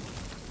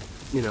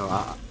 you know,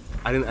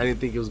 I didn't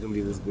think it was gonna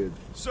be this good.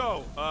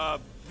 So,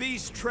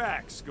 these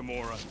tracks,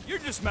 Gamora, you're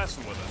just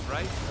messing with us,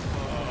 right?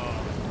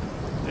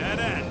 Dead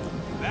end.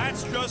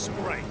 That's just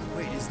great.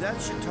 Wait, is that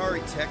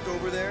Chitauri Tech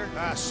over there?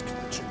 Ask the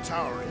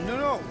Chitauri.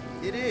 No,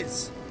 it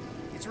is.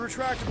 It's It's a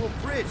retractable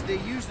bridge. They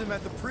used them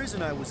at the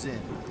prison I was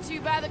in. Too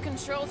bad the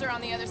controls are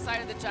on the other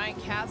side of the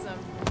giant chasm.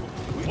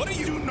 What do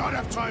you do not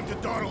have time to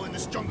dawdle in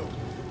this jungle?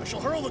 I shall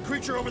hurl the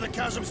creature over the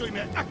chasm so he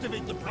may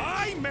activate the bridge.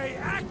 I may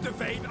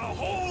activate a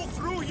hole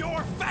through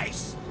your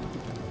face!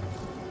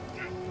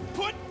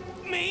 Put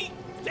me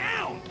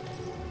down!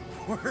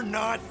 We're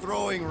not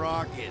throwing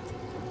rockets.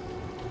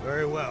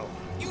 Very well.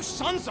 You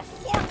sons of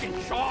forking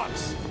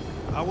sharks!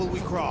 How will we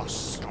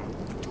cross?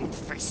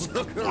 Two-faced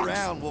Look fucks.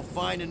 around, we'll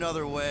find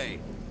another way.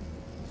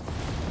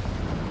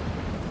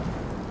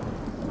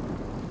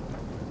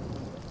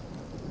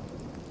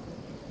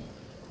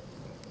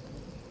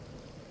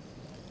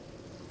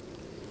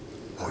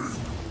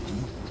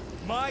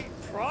 My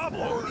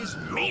problem is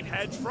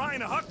meatheads trying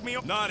to huck me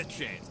up. Not a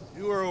chance.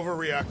 You are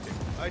overreacting.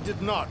 I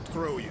did not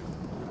throw you.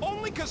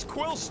 Only 'cause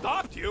Quill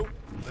stopped you.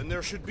 Then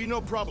there should be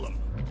no problem.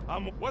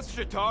 What's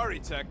Shatari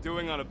Tech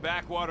doing on a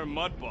backwater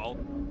mud ball?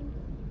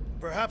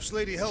 Perhaps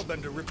Lady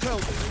Hellbender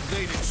repelled an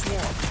invading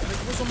swarm, and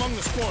it was among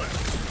the spoils.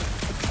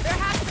 There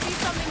has to be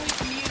something we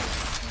can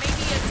use.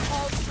 Maybe a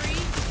tall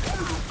tree?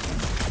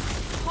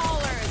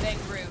 Taller than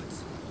Groot.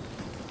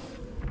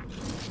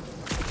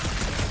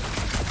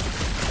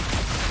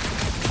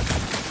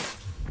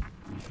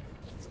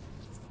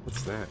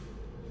 What's that?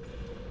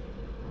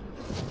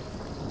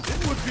 It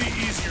would be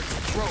easier to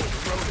throw the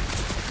rodent.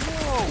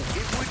 No,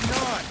 it would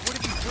not. What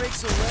if he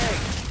breaks a leg?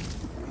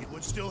 He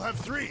would still have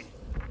 3.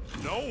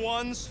 No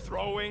one's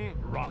throwing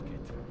rocket.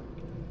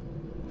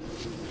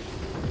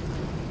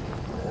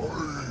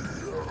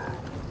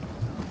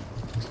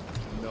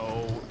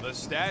 No, the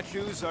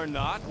statues are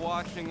not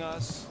watching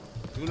us.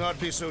 Do not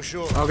be so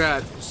sure. Oh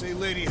god. Say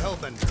Lady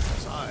Hellbender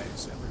has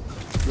eyes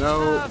everywhere.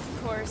 No.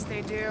 Of course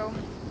they do.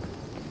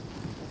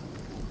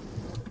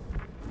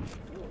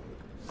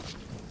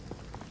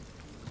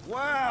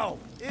 Wow,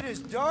 it is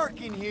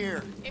dark in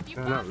here. If you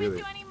Not bump really.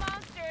 into any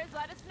monsters,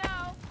 let us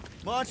know.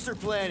 Monster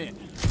Planet.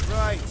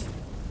 Right.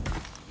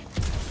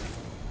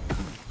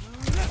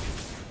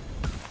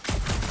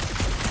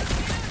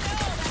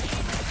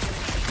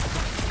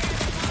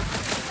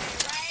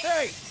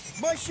 Hey,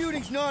 my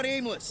shooting's not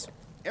aimless.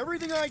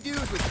 Everything I do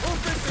is with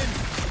purpose and,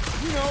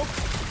 you know,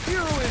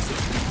 heroism.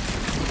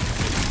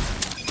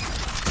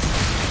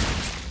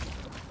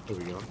 There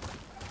we go.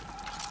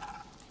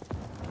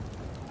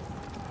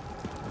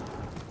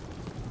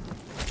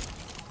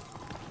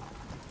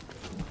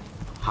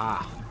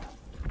 Ha.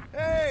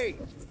 Hey,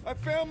 I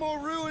found more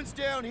ruins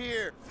down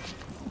here.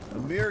 A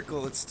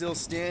miracle it's still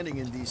standing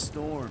in these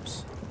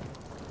storms.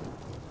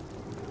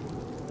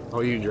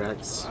 Oh, you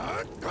Drax.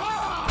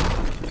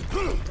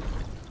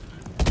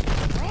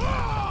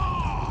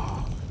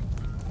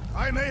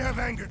 I may have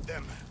angered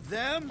them.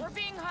 Them? We're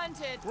being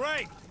hunted.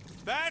 Great.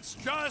 That's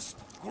just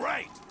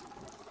great.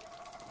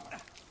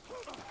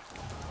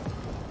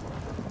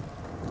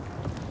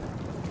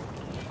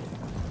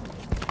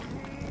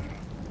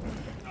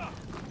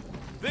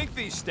 Think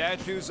these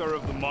statues are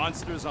of the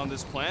monsters on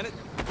this planet?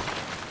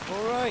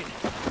 All right,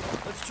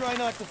 let's try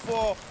not to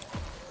fall.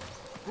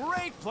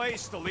 Great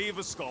place to leave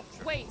a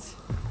sculpture. Wait,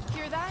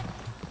 hear that?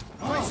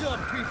 Eyes up,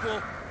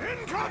 people.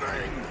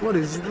 Incoming! What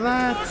is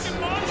that?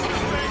 Fucking monster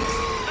things!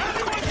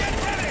 Everyone get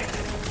ready!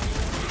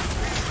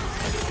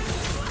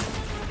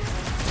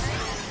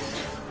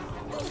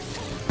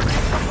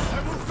 I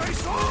will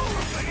face all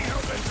of Lady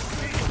Hellbender's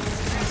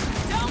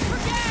thieves! Don't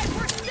forget,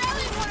 we're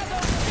selling one of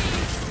those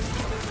thieves!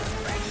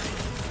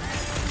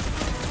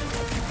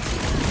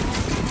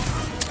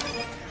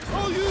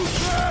 Oh, you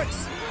Drax!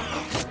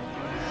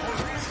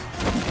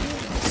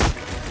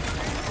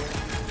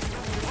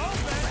 Well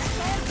then,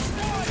 start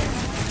squatting!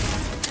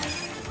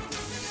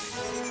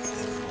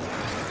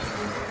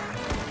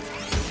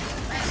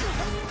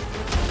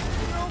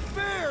 No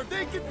fair!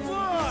 They can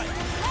fly!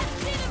 Let's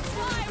see them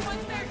fly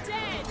once they're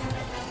dead!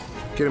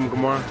 Get him,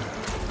 Gamora.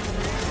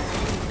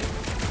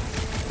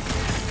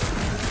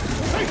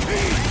 Take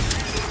heed!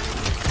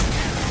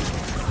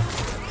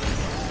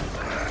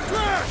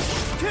 Drax!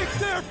 Kick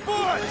their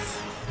butts!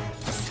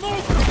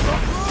 Smoke them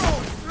from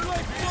roads! They're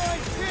like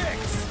flying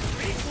ticks!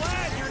 Be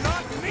glad you're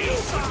not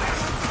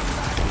me-sized!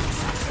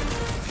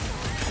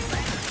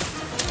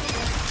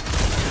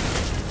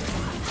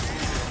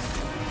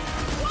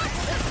 Watch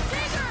the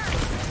stinger!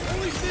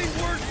 Only thing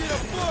worse than a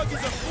bug is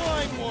a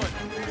flying one!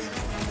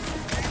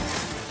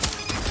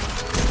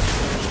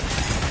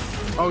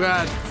 Oh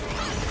god.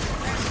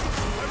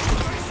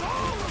 Face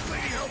all of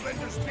Lady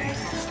Hellbender's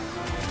thieves!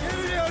 Get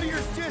it out of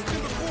your system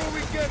before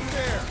we get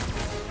there!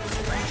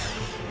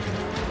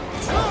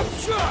 Top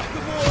shot,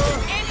 Gamora!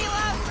 Any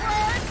last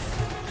words?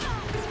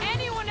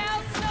 Anyone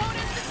else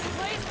notice this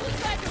place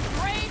looks like a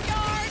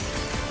graveyard?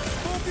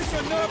 Focus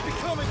on not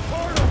becoming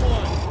part of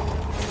one!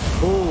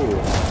 Oh.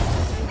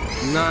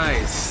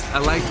 Nice. I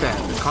like that.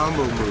 The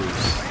combo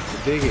moves.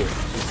 I dig it.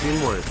 The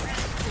teamwork.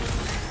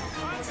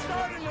 I'm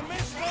starting to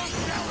miss those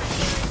jellies!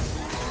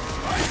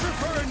 I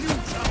prefer a new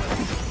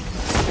challenge!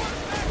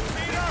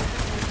 Peter!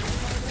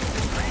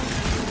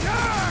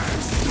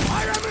 Yes!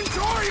 I am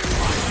enjoying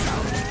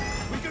myself!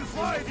 We can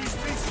fly these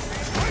beasts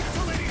right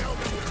to Lady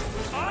Hellbender!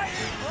 I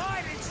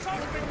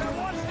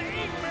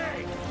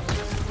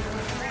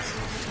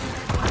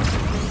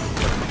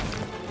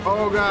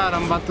Oh god,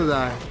 I'm about to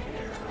die.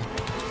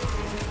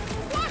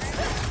 Watch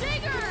the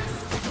stingers!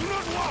 Do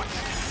not watch!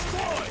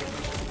 Destroy!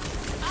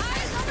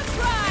 Eyes on the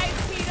prize,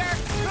 Peter!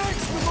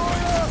 Thanks,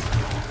 Gamora!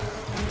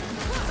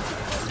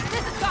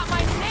 This has got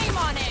my name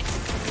on it!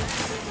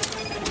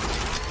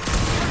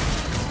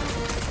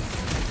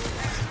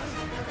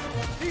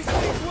 These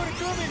things would have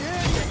come in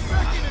handy a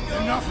second ago!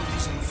 Enough of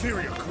these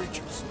inferior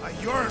creatures. I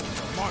yearn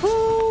for monsters.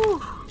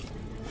 Woo.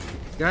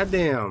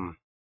 Goddamn.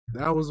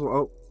 That was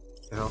oh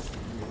hell.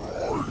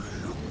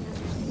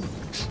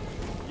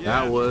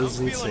 Yeah, That was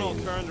I'm feeling all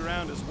insane. turned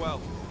around as well.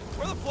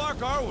 Where the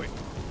flark are we?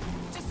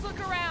 Just look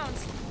around.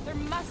 There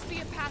must be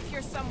a path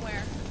here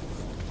somewhere.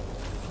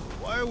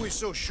 Why are we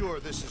so sure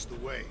this is the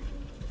way?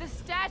 The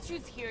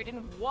statues here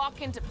didn't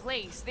walk into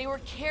place. They were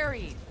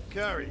carried.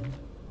 Carried?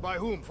 By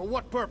whom? For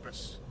what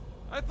purpose?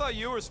 I thought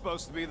you were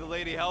supposed to be the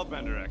Lady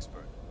Hellbender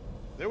expert.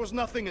 There was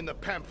nothing in the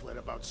pamphlet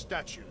about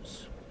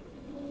statues.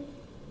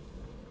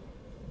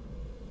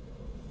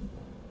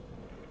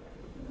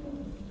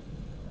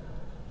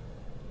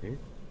 Okay.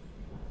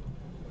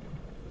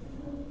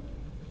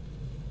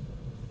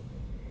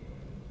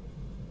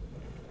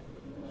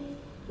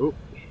 Oh.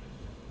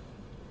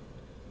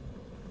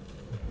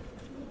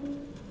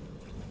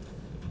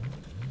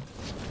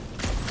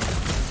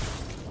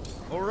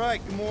 All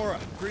right, Gamora.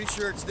 Pretty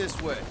sure it's this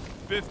way.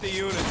 50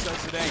 units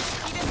says it ain't.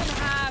 He doesn't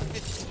have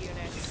 50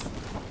 units.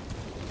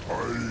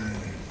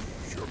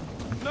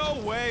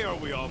 No way are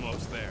we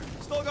almost there.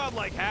 Still got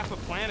like half a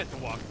planet to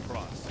walk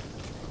across.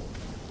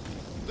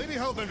 Lady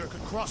Hellbender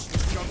could cross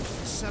this jungle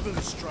in 7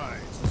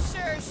 strides.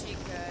 Sure she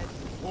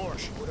could. Or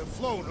she would have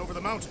flown over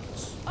the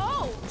mountains.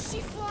 Oh, she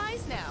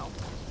flies now.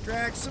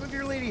 Drax, some of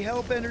your Lady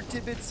Hellbender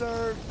tidbits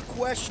are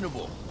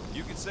questionable.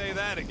 You could say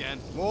that again.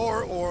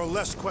 More or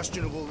less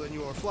questionable than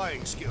your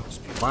flying skills,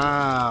 Peter.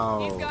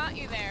 Wow. He's got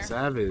you there.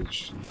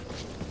 Savage.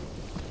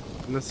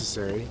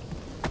 Necessary.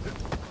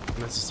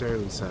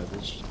 Necessarily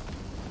savage.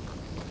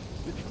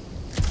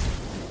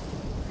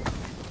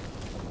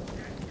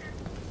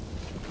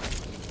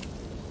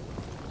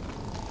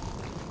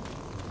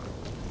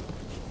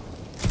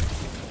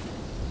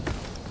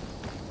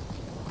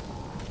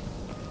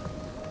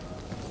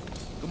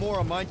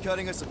 Gamora, mind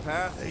cutting us a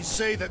path? They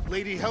say that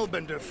Lady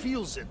Hellbender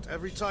feels it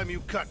every time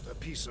you cut a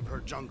piece of her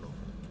jungle.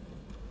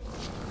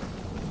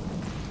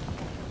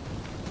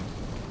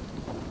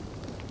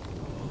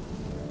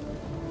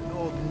 An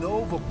old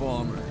Nova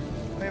bomber.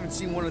 I haven't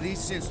seen one of these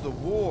since the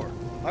war.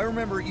 I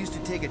remember it used to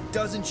take a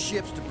dozen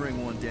ships to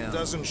bring one down. A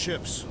dozen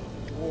ships,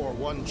 or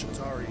 1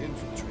 Chitauri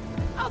infantry.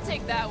 I'll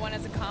take that one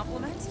as a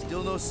compliment.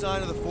 Still no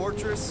sign of the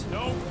fortress?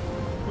 No.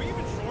 Are we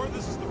even sure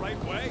this is the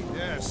right way?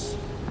 Yes,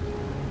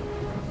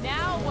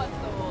 Now what's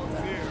the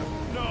holdup? fear.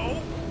 No.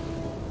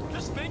 We're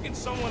just thinking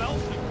someone else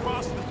should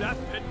cross the death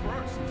pit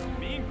first.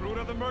 Me and Groot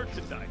are the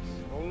merchandise.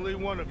 Only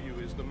one of you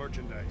is the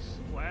merchandise.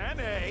 Plan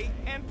A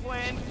and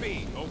Plan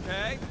B,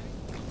 okay?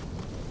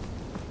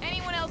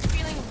 Anyone else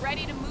feeling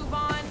ready to move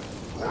on?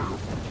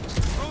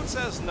 Groot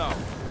says no.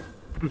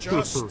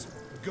 Just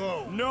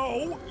go.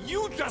 No,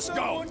 you just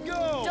go.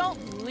 Go!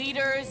 Don't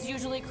leaders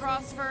usually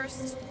cross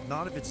first?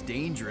 Not if it's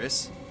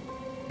dangerous.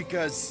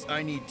 Because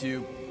I need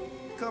to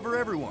cover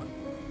everyone.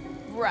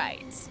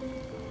 Right.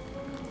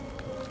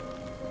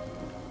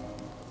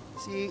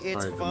 See,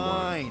 it's Alright, Gamora.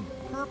 fine.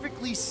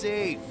 Perfectly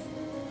safe.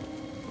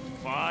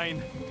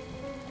 Fine.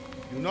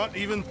 Do not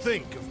even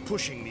think of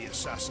pushing the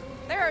assassin.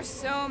 There are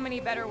so many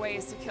better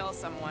ways to kill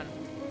someone.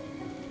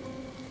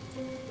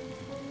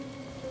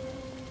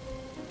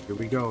 Here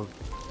we go.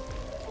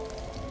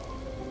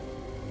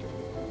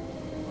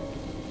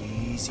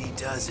 Easy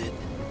does it.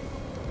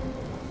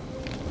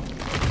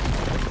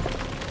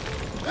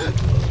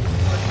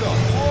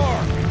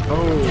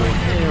 Oh,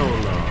 hell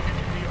no.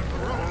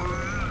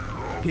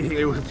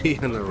 It would be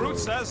in the road. Groot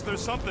says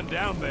there's something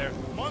down there.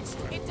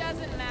 Monster! It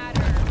doesn't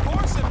matter. Of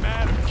course it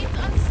matters. It's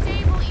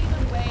unstable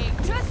either way.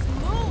 Just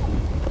move.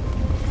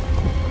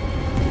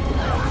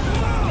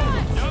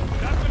 Yup,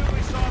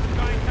 definitely saw the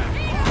giant cat.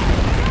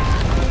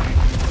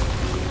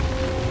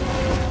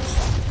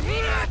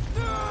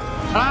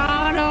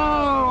 Ah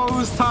no! It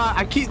was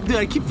I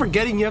keep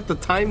forgetting you have to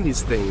time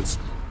these things,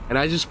 and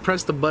I just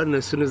press the button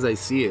as soon as I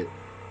see it.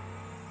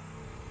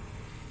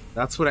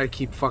 That's what I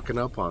keep fucking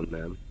up on,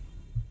 man.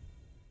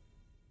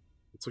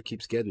 That's what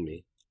keeps getting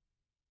me.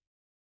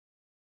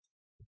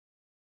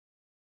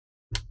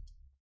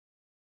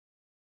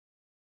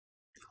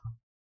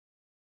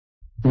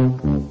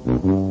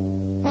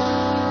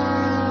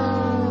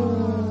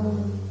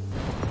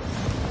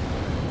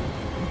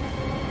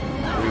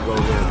 Here we go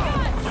again.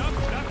 Yup,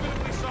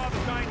 definitely saw the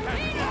giant cat.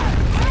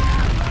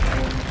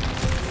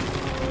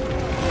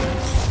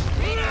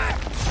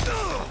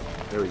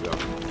 There we go.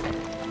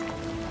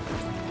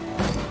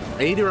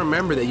 I need to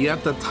remember that you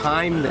have to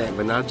time them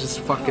and not just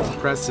fucking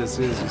press it as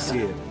soon as you see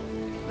it.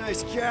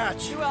 Nice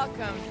catch. You're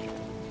welcome.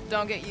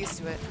 Don't get used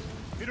to it.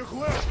 Peter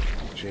Quill!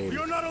 Shame.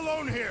 You're not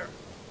alone here!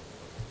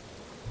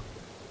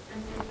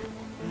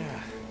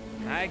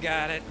 I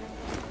got it.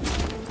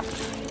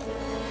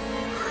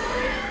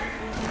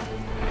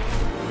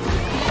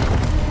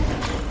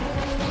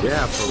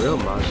 Yeah, for real,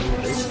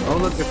 Majin. Oh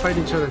look, they're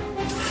fighting each other.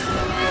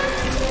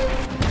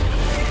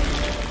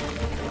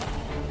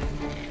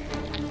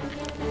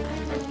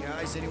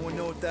 Guys, anyone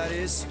know what that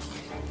is?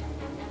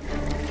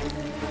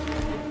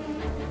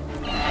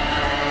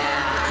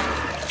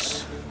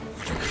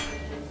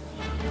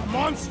 A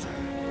monster!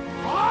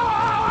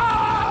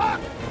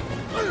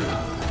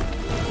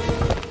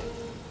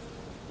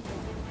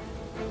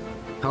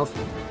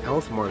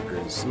 Health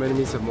markers. Some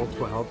enemies have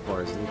multiple health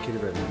bars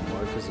indicated by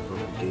markers above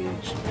the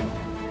gauge.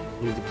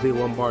 You need to complete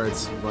one bar,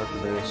 its marker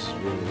vanishes.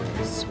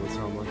 This is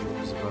how marker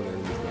markers above the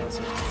enemy's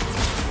now.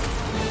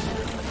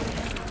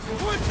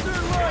 Put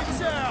their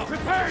lights out!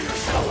 Prepare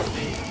yourself!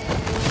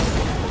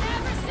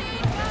 Never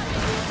seen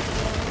coming.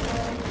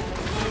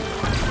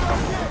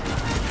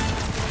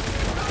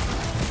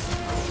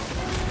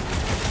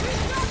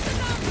 We've got the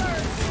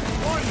numbers.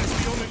 One is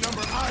the only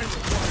number I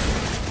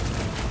require.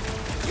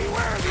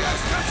 Beware the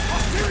Aztec's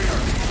posterior!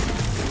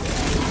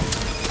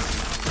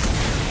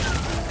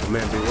 Oh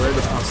man, beware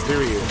the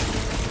posterior.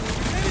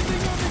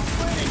 Anything on this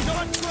planet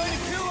not trying to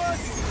kill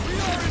us? We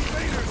are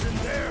invaders in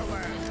their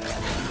land.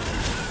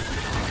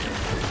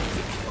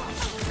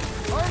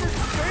 Armored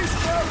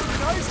spacecraft in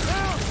an ice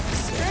town?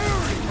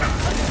 Scary!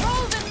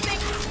 Control this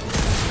thing.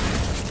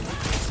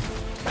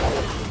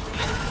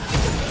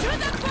 To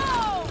the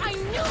bow! I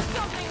knew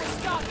something was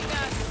stalking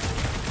us.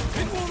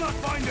 It will not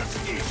find us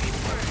easy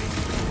prey.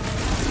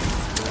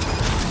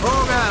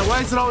 Oh god, why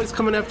is it always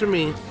coming after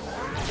me?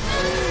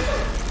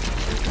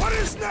 What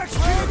is next,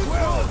 Peter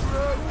Quill?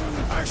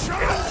 I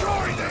shall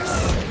enjoy this!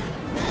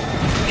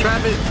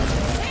 Trap it!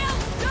 Tail,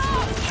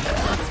 stop!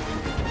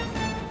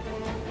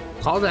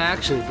 Call to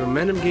action. If a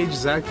momentum gauge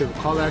is active,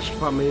 call to action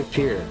pop may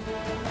appear.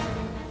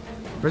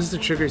 Press to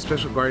trigger a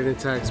special guardian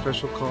attack.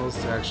 Special calls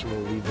to action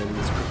will leave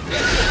enemies quickly.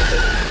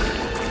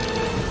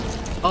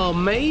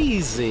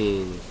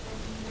 Amazing!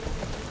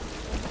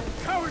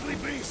 Cowardly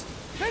beast!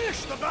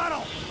 Finish the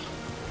battle!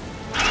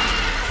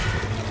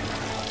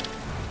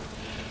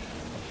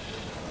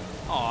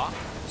 Aw,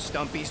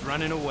 Stumpy's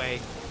running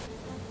away.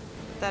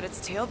 That its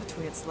tail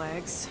between its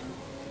legs.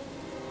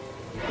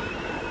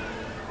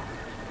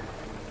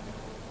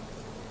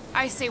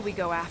 I say we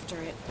go after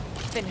it.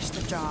 Finish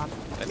the job.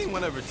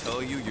 Anyone ever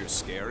tell you you're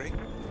scary?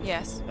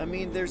 Yes? I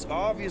mean, there's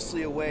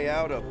obviously a way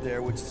out up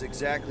there, which is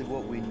exactly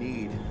what we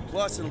need.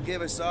 Plus, it'll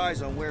give us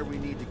eyes on where we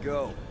need to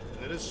go.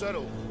 It is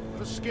settled.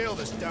 Let us scale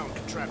this down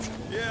contraption.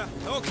 Yeah,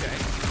 okay.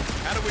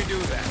 How do we do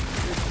that?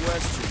 Good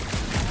question.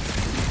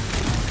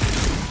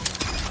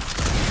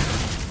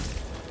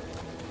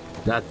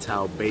 That's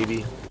how,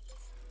 baby.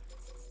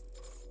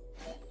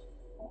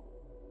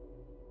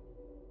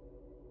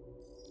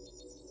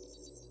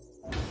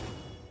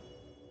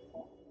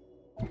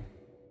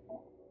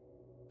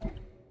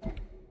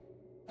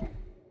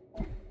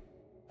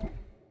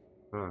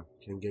 Huh,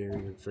 can't get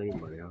anything for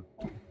anybody, huh?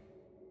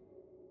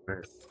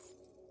 Right.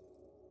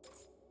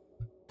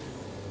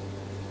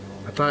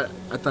 I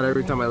thought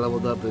every time I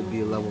leveled up it'd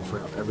be a level for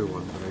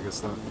everyone, but I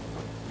guess not.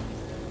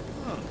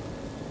 Huh.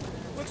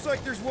 Looks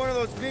like there's one of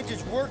those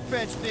vintage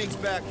workbench things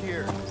back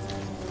here.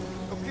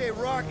 Okay,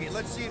 Rocket,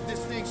 let's see if this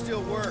thing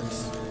still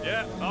works.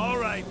 Yeah, all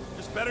right.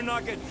 Just better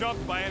not get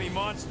jumped by any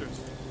monsters.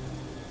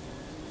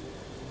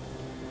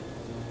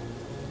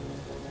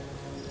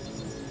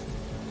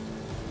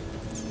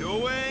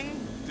 Doing.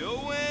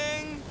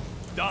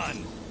 Done.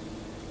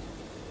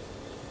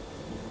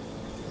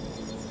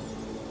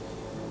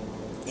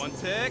 One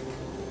tick.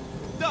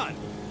 Done.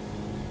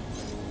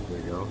 There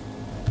you go.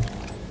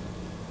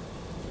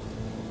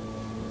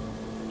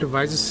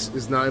 Device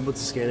is now able to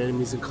scan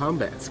enemies in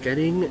combat.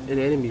 Scanning an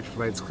enemy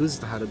provides clues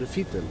to how to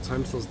defeat them.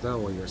 Time slows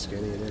down while you're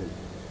scanning an enemy.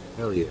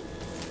 Hell yeah.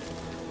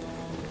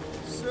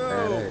 So,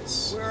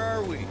 Badass. where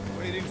are we?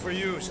 Waiting for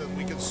you so that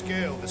we can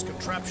scale this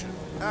contraption.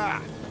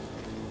 Ah,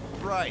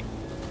 right.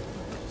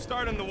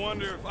 Starting to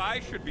wonder if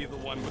I should be the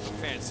one with the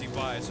fancy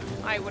visor.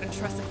 I wouldn't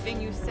trust a thing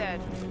you said.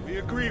 We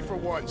agree for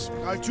once.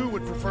 I too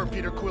would prefer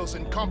Peter Quill's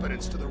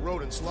incompetence to the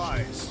rodent's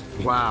lies.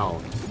 Wow.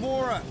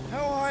 Gamora,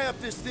 how high up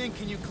this thing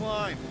can you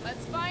climb?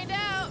 Let's find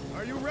out.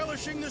 Are you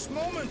relishing this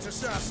moment,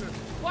 assassin?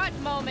 What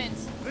moment?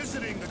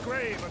 Visiting the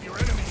grave of your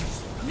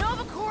enemies.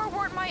 Nova Corps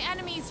weren't my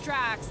enemies,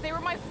 Drax. They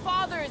were my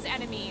father's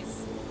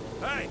enemies.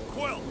 Hey,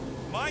 Quill,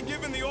 mind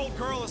giving the old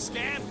girl a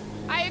scan?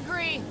 I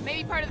agree.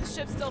 Maybe part of the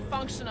ship's still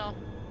functional.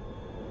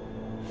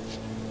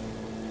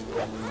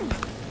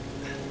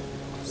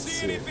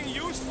 See anything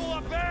useful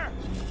up there?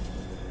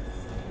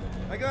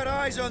 I got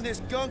eyes on this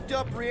gunked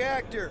up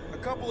reactor. A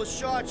couple of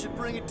shots should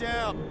bring it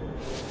down.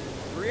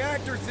 The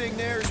reactor thing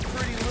there is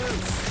pretty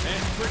loose.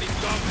 And pretty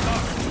gunked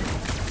up.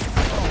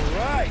 All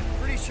right.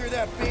 Pretty sure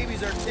that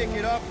baby's our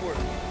ticket upward.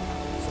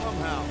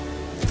 Somehow.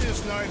 It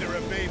is neither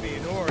a baby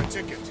nor a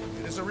ticket.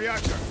 It is a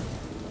reactor.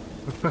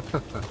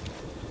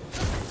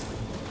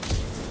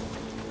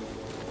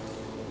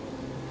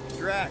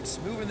 Drax,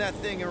 moving that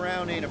thing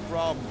around ain't a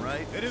problem,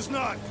 right? It is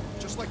not.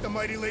 Just like the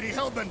mighty Lady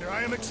Hellbender,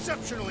 I am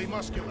exceptionally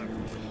muscular.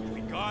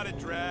 We got it,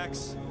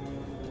 Drax.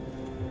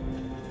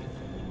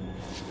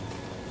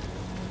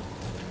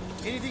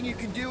 Anything you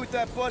can do with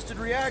that busted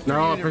reactor No,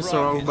 I unit, pressed the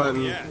wrong Rocket?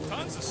 button. Yeah,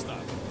 tons of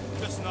stuff.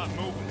 Just not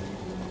moving.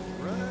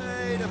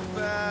 Right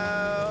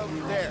about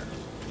there.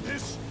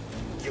 This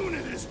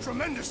unit is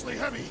tremendously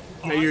heavy.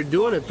 Hey, you're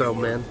doing it though,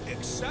 man.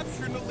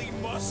 Exceptionally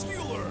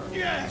muscular.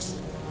 Yes!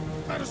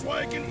 That is why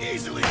I can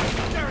easily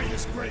carry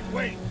this great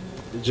weight.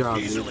 Good job,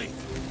 dude. Easily.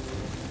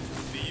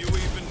 Do you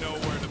even know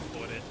where to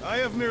put it? I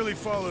have merely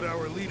followed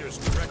our leader's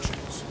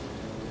directions.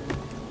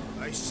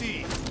 I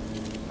see.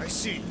 I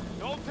see.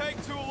 Don't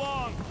take too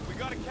long. We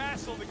got a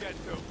castle to get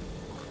to.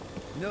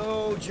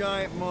 No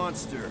giant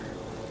monster.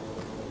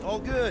 All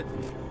good.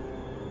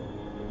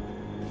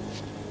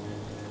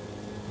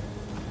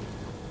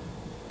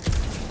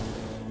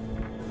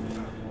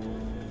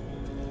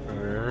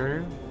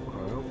 Alright.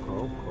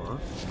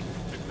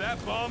 If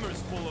that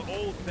bomber's full of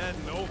old dead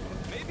Nova,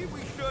 maybe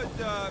we should,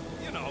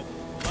 you know,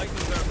 lighten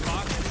their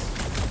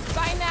pockets.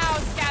 By now,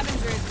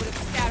 scavengers would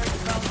have scattered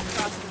the bones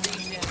across the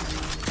region.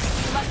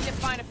 You're lucky to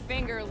find a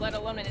finger, let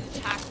alone an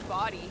intact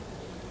body.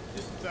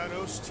 Did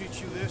Thanos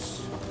teach you this?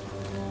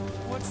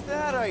 What's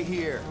that I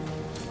hear?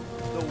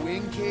 The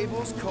wing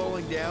cables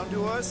calling down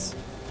to us?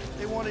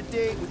 They want a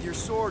date with your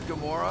sword,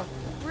 Gamora.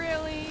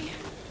 Really?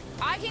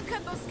 I can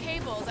cut those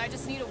cables, I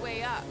just need a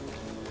way up.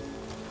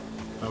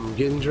 I'm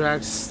getting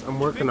Drax. I'm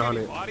working on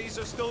it. Bodies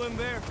are still in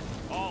there,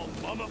 all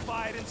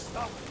mummified and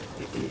stuff.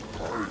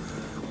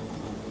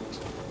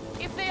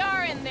 If they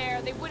are in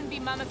there, they wouldn't be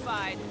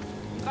mummified.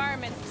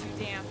 Environment's too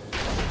damp.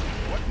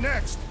 What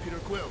next, Peter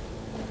Quill?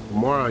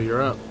 Gamora,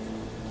 you're up.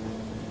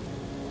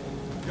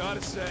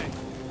 Gotta say,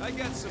 I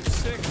get some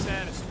sick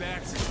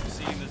satisfaction from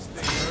seeing this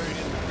thing buried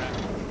in the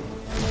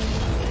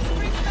ground.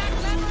 Bring back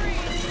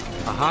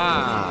memories!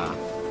 Aha!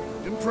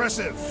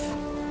 Impressive.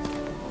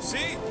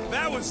 See?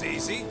 That was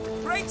easy.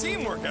 Great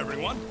teamwork,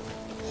 everyone.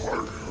 I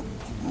am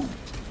Groot.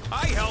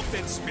 I helped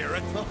in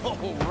spirit. All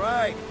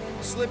right.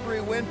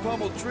 Slippery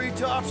wind-pummeled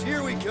treetops,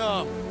 here we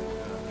come.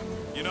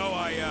 You know,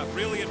 I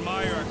really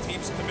admire our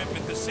team's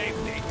commitment to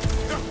safety.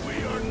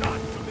 We are not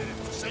committed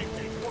to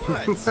safety.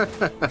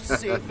 What?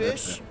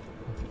 Safe-ish?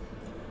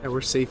 Yeah,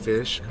 we're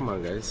safe-ish. Come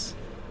on, guys.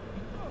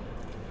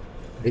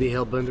 Lady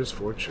Hellbender's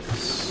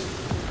Fortress.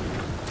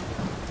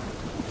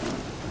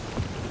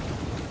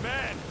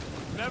 Man,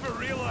 never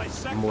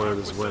realized Seknarf More of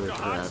was this such weather a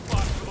crap.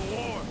 hotspot for the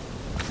war.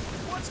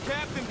 What's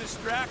Captain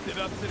Distracted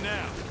up to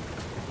now?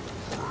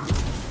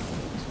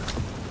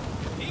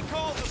 He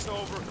calls us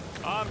over.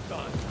 I'm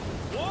done.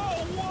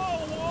 Whoa,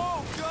 whoa,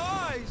 whoa,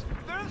 guys!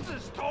 There's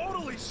this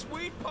totally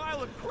sweet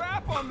pile of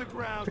crap on the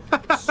ground.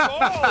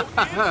 So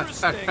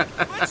interesting.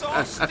 Let's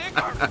all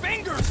stick our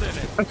fingers in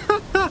it.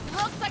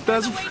 Looks like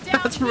there's a way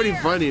down That's pretty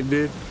here. funny,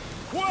 dude.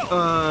 Whoa, you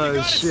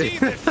gotta shit. see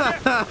this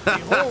ship.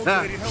 Behold,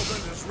 Lady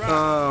Hellbender's wrath.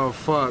 Oh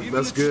fuck, Even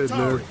that's the good,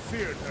 Chitauri man.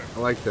 feared her. I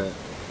like that.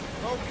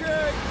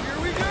 Okay,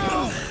 here we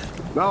go.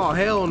 No,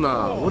 hell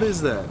no. What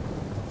is that?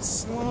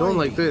 Slimy. Don't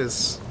like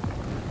this.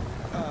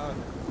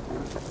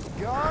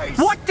 Guys,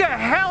 What the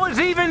hell is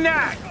even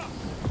that?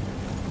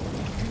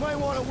 you might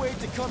want to wait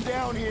to come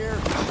down here.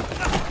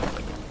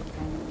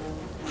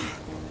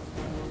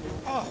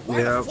 Oh, why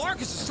Yeah. the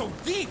Flarkus is so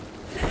deep?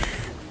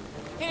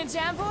 In a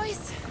jam,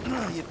 boys?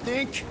 You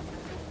think?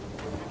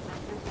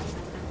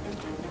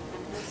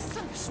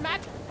 Some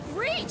schmack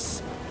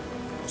reach!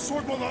 The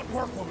sword will not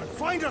work, woman.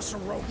 Find us a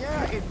rope.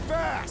 Yeah, and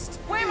fast.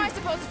 Where am I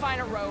supposed to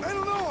find a rope? I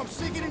don't know, I'm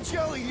sinking in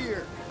jelly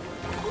here.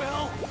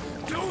 Well,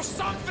 do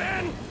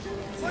something!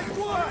 Like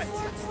what?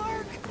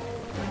 Flark,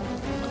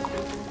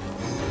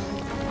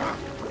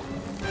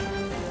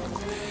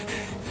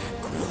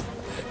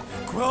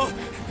 Quill?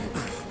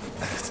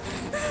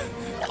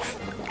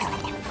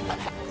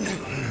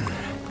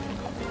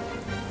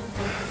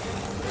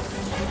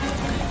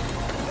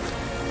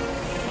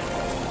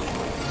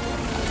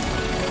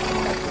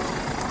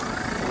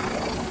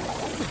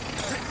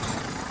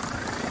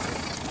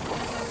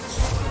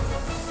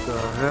 The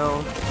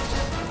hell?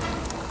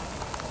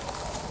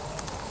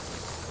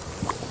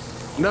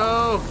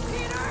 No!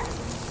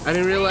 I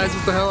didn't realize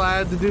what the hell I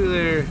had to do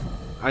there.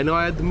 I know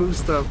I had to move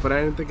stuff, but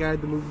I didn't think I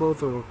had to move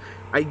both of them.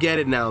 I get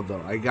it now,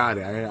 though. I got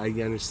it. I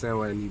understand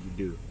what I need to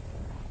do.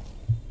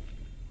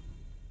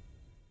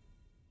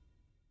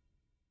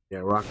 Yeah,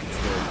 Rocket's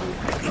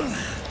there, dude.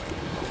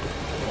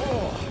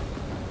 Oh,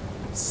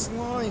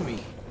 slimy.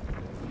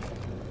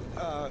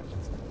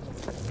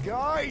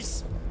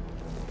 Guys!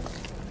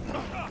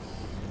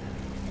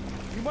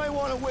 You might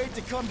want to wait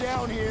to come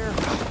down here.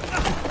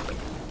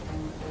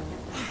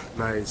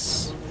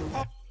 Nice.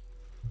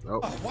 Oh,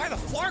 Why the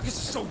Flarkus is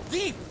so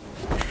deep?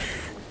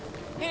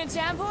 In a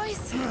jam,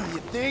 boys? You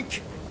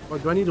think?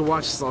 what, do I need to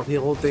watch this the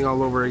whole thing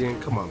all over again?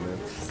 Come on, man.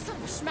 Some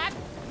schmack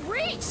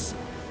reach!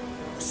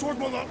 The sword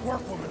will not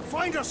work, woman.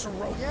 Find us a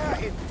rope. Yeah,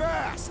 and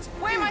fast.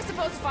 Where am I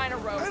supposed to find a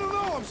rope? I don't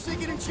know, I'm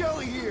sinking in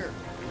jelly here.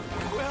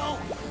 Well,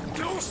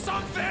 do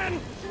something!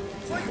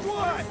 Like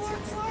what?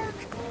 Flark.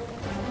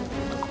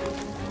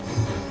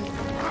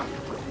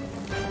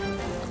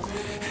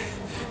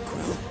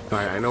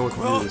 Alright, I know what to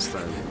do this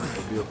time.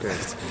 It'll be okay.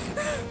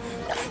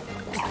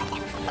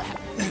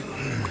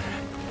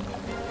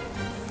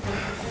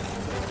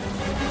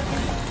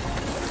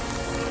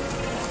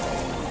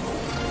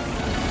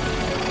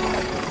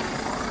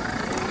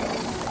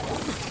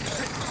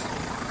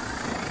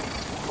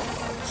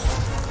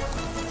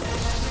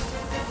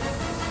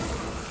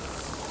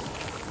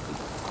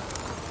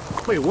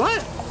 Wait,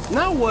 what?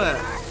 Now what?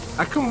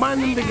 I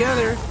combined them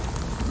together.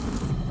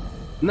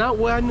 Not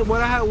what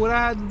I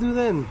had to do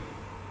then.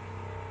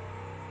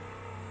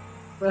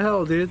 What the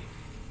hell, dude?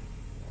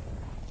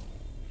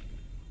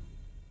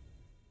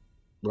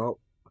 Well,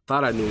 I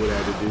thought I knew what I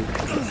had to do.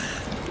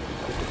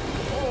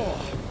 Oh,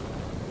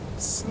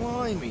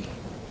 slimy.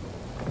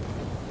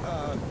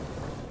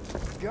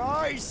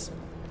 Guys,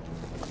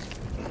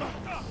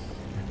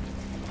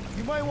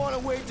 you might want to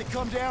wait to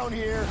come down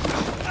here.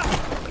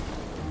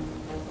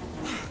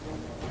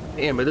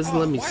 Damn, it doesn't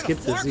let me skip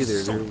this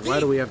either, dude. Why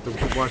do we have to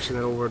keep watching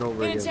it over and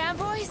over In a again? jam,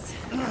 boys?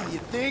 You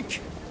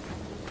think?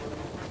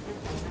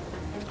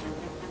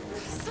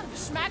 Son of a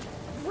schmack.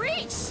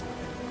 Reach!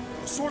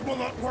 The sword will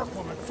not work,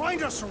 woman.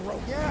 Find us a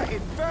rope. Yeah,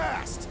 and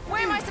fast.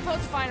 Where am I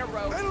supposed to find a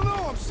rope? I don't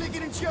know. I'm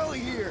sinking in jelly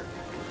here.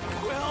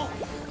 Quill,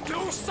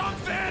 do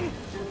something!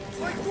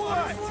 Like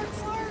what?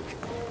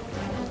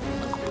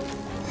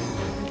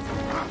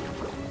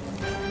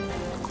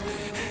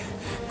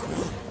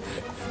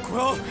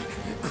 Quill!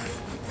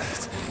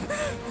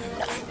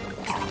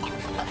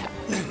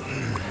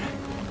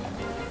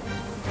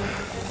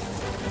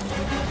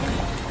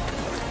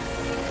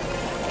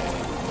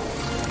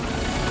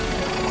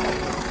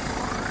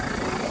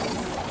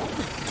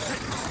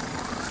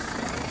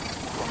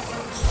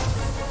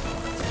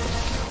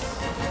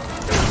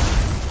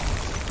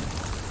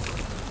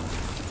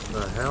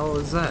 The hell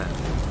is that?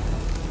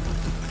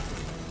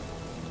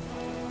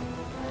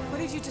 What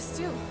did you just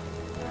do?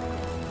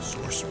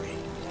 Sorcery.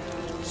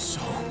 So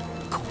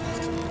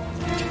cold.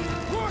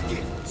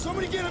 Rocket!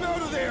 Somebody get him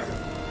out of there!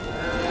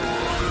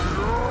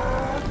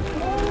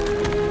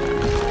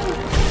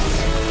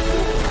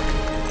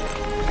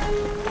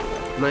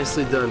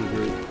 Nicely done,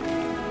 Groot.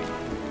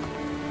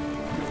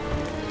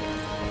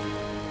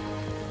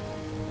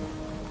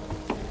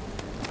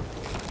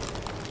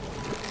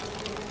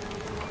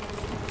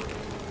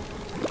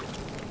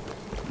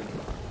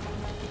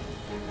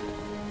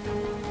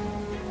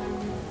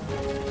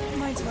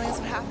 Mind telling us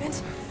what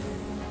happened?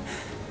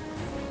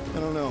 I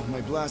don't know.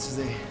 My blast is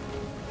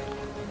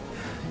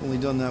I've only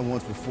done that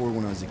once before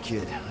when I was a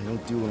kid. I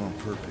don't do it on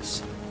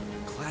purpose.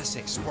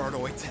 Classic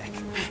Spartoid tech.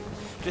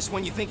 Just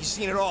when you think you've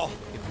seen it all,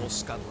 it will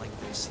scud like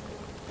this.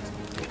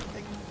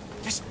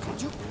 Just,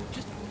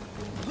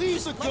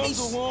 Leave the guns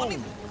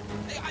alone!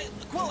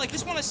 Quill, I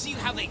just want to see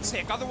how they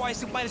tick.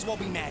 Otherwise, it might as well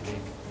be magic.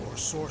 Or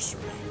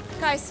sorcery.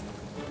 Guys,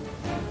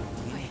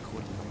 DNA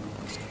code.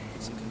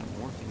 Some kind of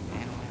morphing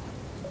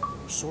nano.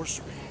 Or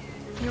sorcery.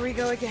 here we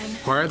go again.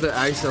 Acquire the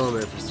ice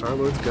element for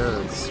Star-Lord's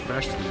guns.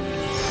 Fast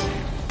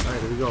food.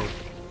 Alright, here we go.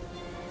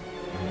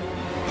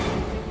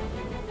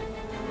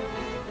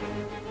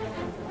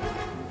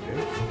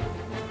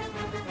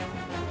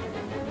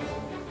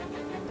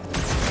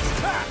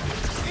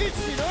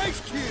 Instant ice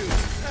cube!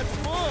 That's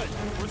fun!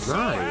 We're so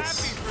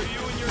Nice. happy for you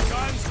and your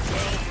guns,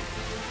 Quill.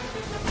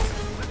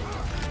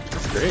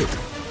 That's great.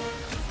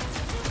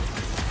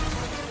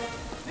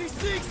 These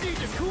things need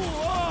to cool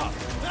off!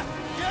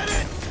 Get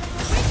it?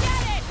 We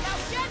get it! Now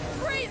get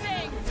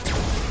freezing!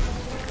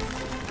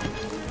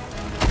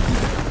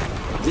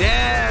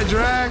 Yeah,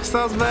 Drax,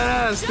 that was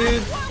badass,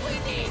 dude. That's what we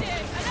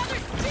needed! Another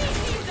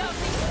species of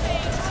these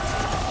things!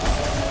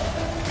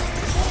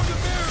 More the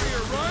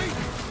barrier, right?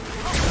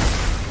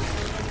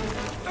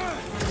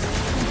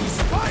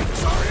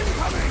 Spikes are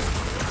incoming!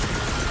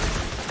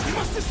 We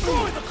must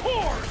destroy the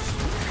cores!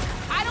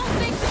 I don't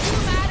think the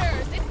two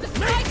matters. It's the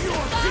spikes your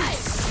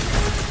inside!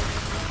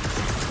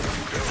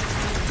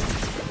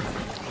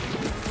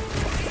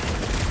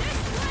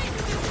 This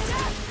place is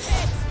just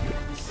it!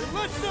 Then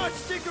let's not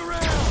stick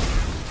around!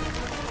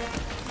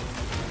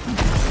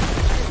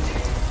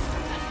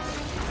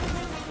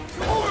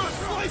 Come on,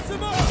 slice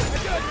them up!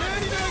 I got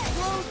 99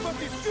 clothes, but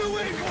there's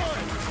 281!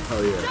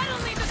 Hell yeah.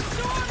 Suddenly the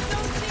storms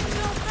don't seem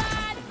so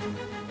bad!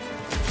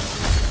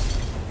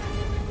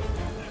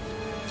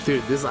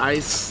 Dude, this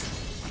ice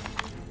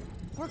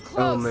We're close.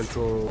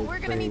 elemental But we're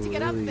gonna need to thing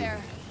get up really,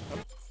 there.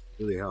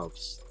 really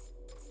helps.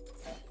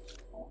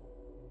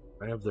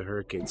 I have the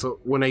hurricane. So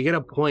when I get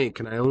a point,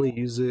 can I only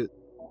use it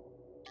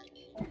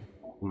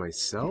for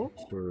myself,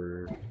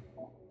 or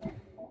how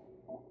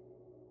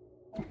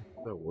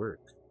does that work?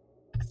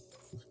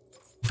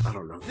 I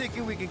don't know.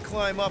 Thinking we can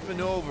climb up and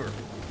over.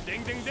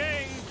 Ding, ding,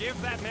 ding! Give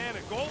that man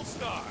a gold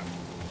star!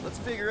 Let's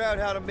figure out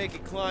how to make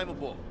it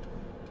climbable.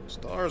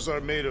 Stars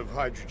are made of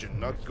hydrogen,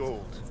 not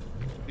gold.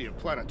 Be a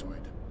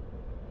planetoid.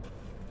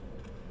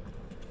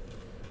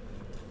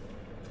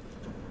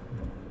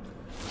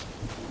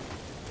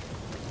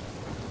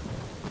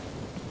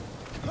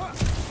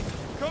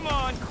 Come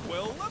on,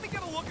 Quill, let me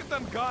get a look at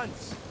them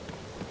guns.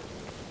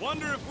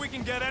 Wonder if we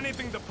can get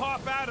anything to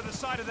pop out of the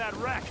side of that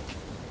wreck.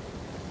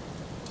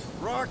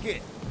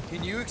 Rocket,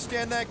 can you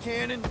extend that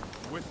cannon?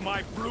 With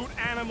my brute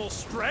animal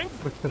strength?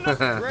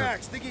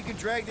 Drax, think you can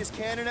drag this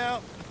cannon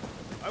out?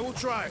 I will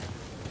try.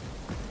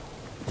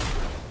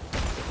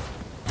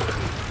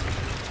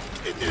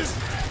 It is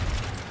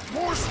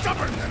more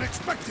stubborn than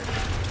expected.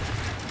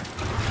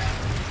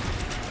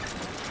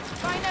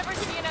 If I never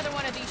see another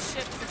one of these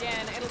ships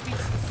again, it'll be too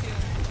soon.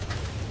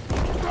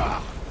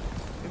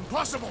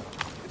 impossible!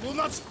 It will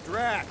not...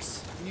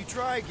 Drax, can you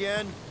try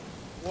again?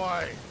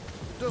 Why?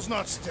 It does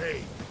not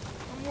stay.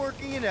 I'm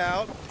working it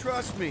out.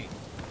 Trust me.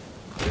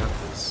 I got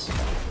this.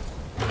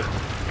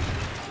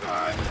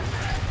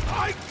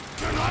 I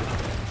cannot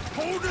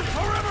hold it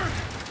forever!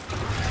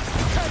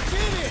 I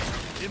did it!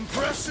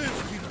 Impressive,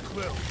 Peter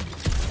Quill.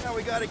 Now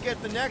we gotta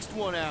get the next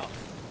one out.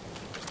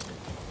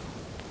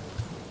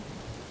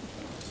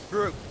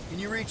 Groot, can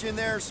you reach in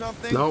there or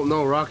something?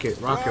 No, Rocket.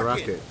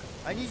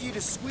 I need you to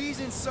squeeze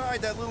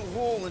inside that little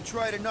hole and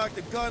try to knock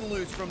the gun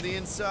loose from the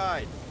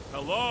inside.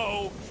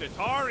 Hello?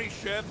 Chitauri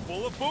ship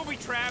full of booby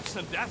traps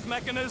and death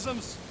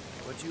mechanisms?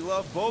 But you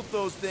love both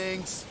those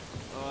things.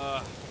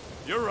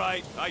 You're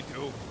right, I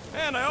do.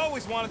 And I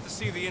always wanted to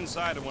see the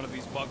inside of one of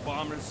these bug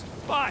bombers.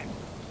 Fine.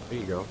 There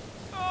you go.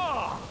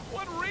 Oh,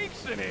 what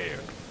reeks in here?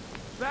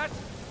 That's...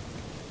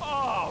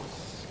 Oh,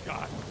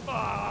 Scott.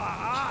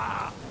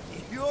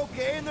 You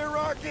okay in there,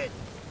 Rocket?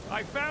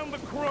 I found the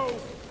crew.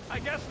 I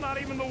guess not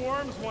even the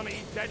worms want to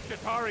eat dead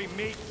Chitauri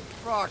meat.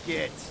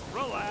 Rocket.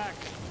 Relax.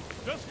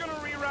 Just gonna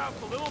reroute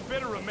the little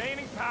bit of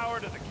remaining power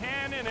to the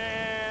cannon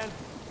and...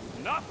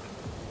 nothing.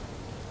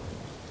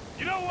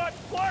 You know what?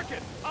 Flark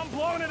it! I'm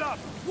blowing it up!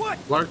 What?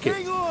 Flark it.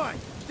 Hang on!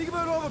 Think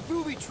about all the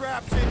booby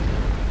traps and...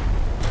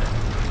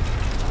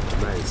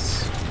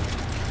 Nice.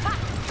 Ha!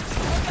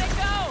 Where'd they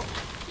go?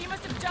 He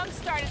must have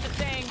jump-started the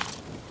thing.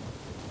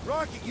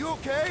 Rocket, you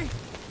okay?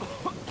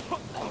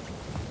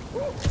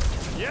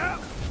 Yeah!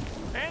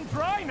 And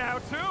dry now,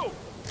 too!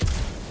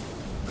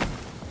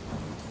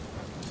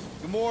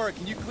 Gamora,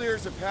 can you clear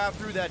us a path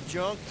through that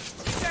junk?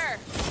 Sure.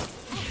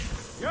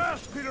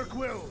 Yes, Peter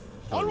Quill.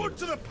 Onward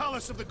to the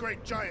palace of the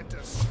great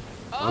giantess.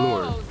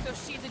 Oh, so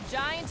she's a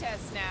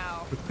giantess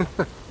now.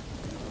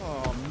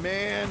 Oh,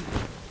 man.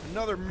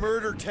 Another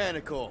murder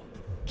tentacle.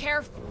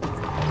 Careful.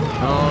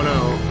 Oh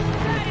no.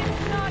 That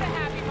is not a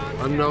happy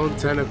monster. Unknown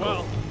tentacle.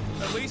 Well,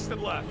 at least it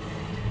left.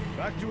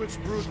 Back to its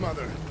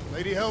broodmother,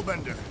 Lady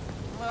Hellbender.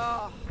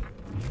 Oh.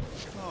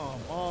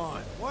 Come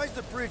on. Why is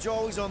the bridge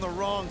always on the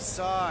wrong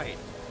side?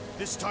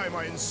 This time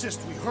I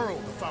insist we hurl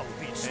the foul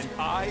beast. And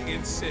I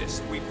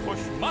insist we push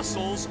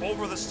Muscles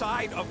over the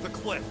side of the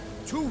cliff.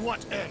 To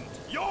what end?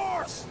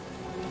 Yours!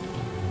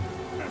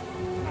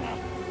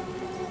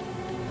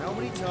 How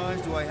many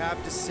times do I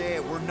have to say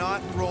it? We're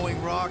not throwing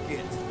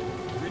Rocket.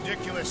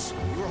 Ridiculous.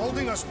 You're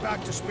holding us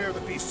back to spare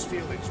the beast's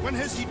feelings. When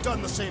has he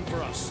done the same for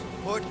us?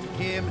 Put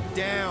him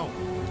down.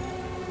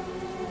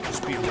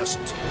 Must be a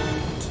lesson to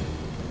learn.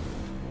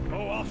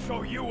 Oh, I'll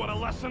show you what a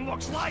lesson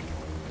looks like!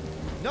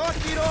 Knock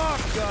it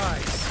off,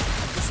 guys!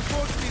 We're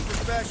supposed to be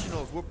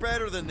professionals. We're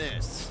better than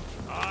this.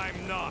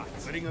 I'm not.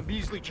 Letting a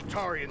measly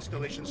Chitauri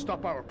installation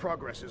stop our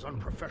progress is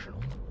unprofessional.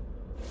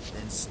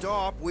 Then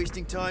stop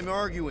wasting time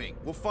arguing.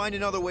 We'll find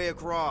another way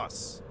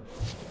across.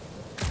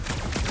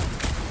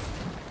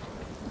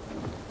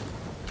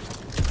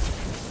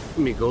 Let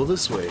me go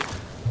this way.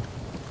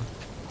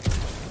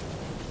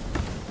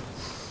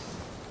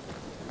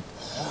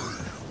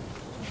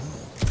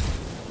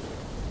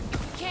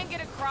 Can't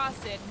get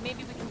across it.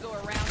 Maybe we can go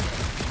around it.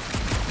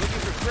 Looking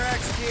for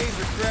cracks, caves,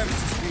 or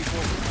crevices,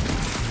 people.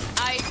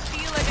 I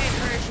feel like I've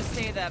heard you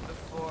say that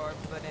before,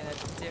 but in a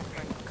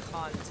different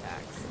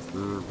context.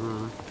 The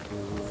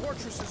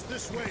fortress is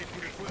this way,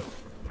 Peter Quill.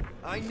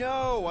 I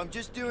know. I'm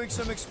just doing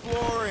some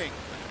exploring.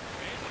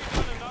 Ain't we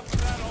done enough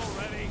of that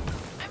already?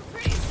 I'm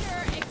pretty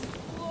sure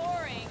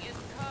exploring is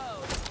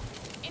code.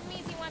 It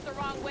means he went the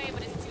wrong way,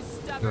 but is too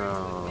stubborn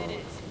to admit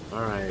it.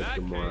 Alright, In that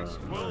Gamora. case,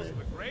 Quill's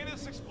the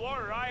greatest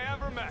explorer I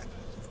ever met.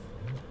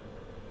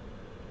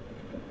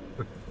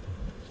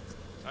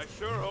 I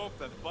sure hope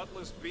that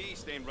buttless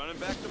beast ain't running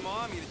back to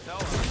Mommy to tell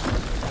her.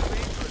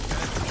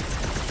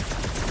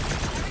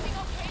 Everything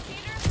okay,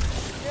 Peter?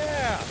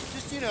 Yeah,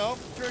 just,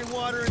 turning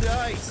water into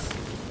ice.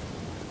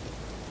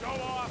 Go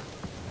off!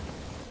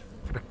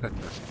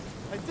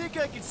 I think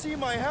I can see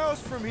my house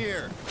from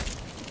here.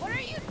 What are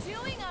you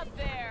doing up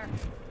there?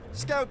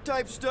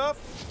 Scout-type stuff.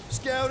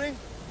 Scouting.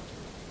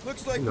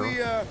 Looks like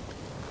we,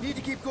 need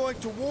to keep going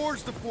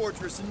towards the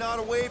fortress and not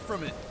away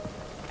from it.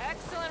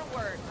 Excellent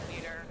work,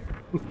 Peter.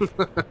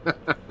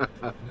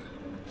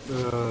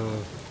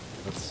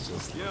 That's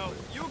just... You know,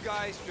 you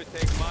guys should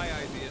take my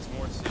ideas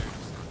more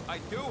seriously. I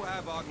do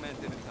have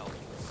augmented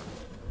intelligence.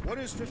 What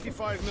is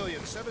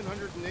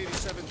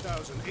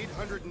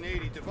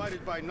 55,787,880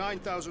 divided by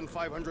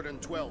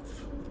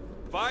 9,512?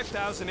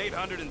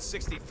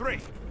 5,863.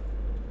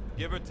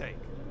 Give or take.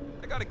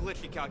 I got a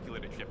glitchy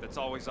calculator chip that's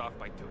always off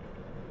by 2.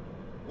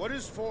 What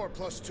is 4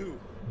 plus 2?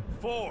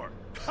 4.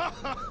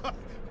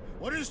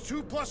 What is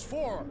 2 plus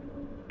 4?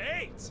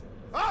 8.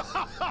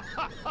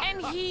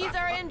 And he's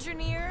our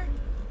engineer?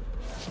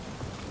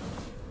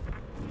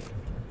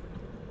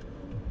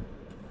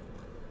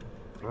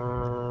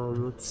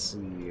 Let's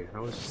see.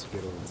 How is this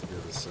get on to the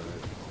other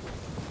side?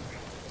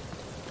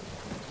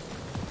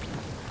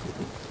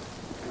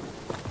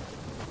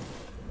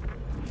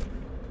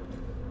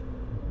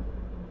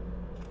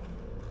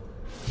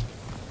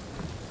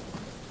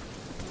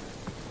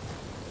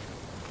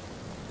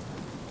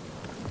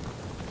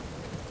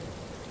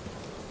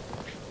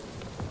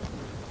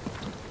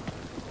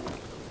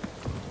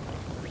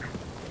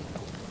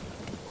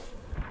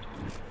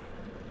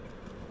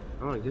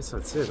 Oh, I guess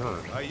that's it, huh?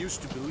 I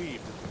used to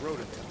believe that the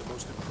rodent had the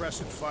most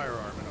impressive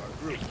firearm in our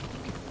group.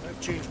 I've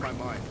changed my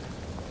mind.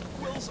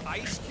 Will's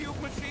ice cube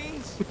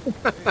machines?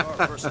 They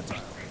are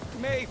versatile.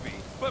 Maybe,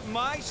 but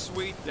my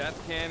sweet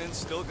death cannon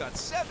still got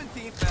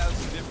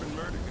 17,000 different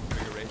murder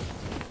configurations.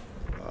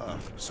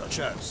 Such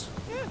as?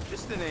 Yeah,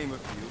 just to name a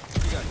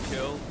few. You got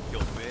killed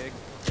big,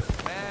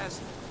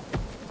 fast.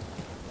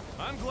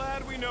 I'm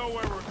glad we know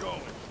where we're going,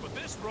 but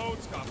this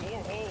road's got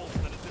more holes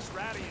than a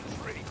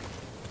Disradian tree.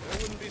 There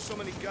wouldn't be so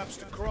many gaps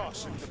to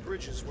cross if the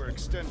bridges were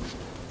extended.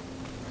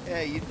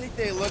 Hey, you think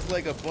they look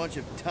like a bunch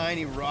of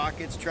tiny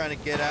rockets trying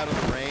to get out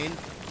of the rain?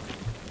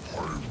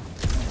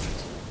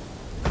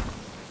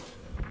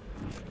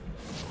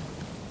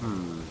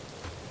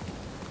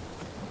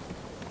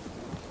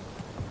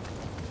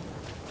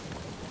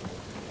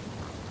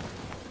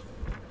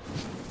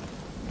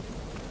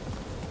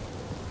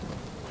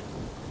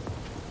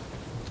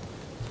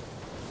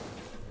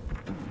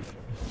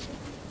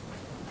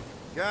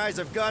 Guys,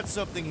 I've got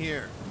something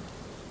here.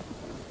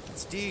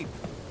 It's deep.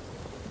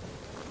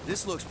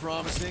 This looks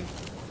promising.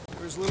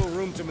 There's little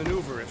room to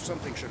maneuver if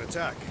something should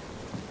attack.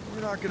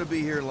 We're not gonna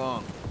be here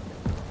long.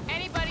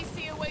 Anybody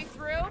see a way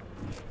through?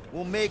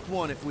 We'll make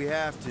one if we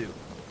have to.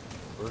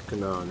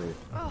 Working on it.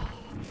 Oh,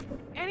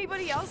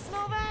 anybody else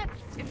smell that?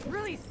 It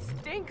really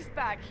stinks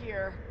back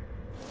here.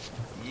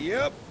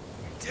 Yep.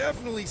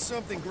 Definitely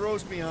something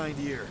gross behind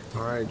here.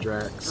 Alright,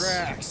 Drax.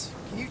 Drax,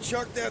 can you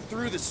chuck that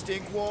through the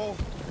stink wall?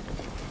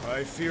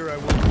 I fear I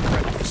will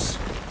regret this.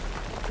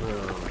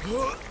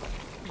 Oh.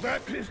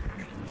 That is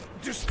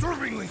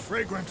disturbingly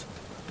fragrant.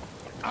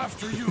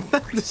 After you.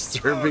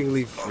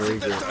 Disturbingly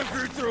fragrant.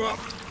 The threw up.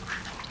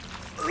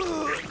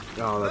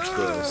 Oh, that's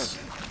gross.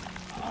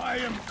 I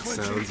am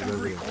clenching Sounds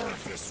every lovely.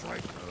 orifice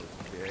right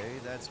Okay,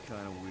 that's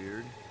kind of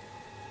weird.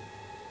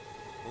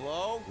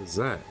 Hello? What's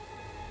that?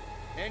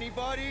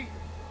 Anybody?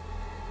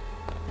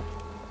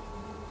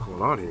 What's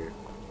going on here?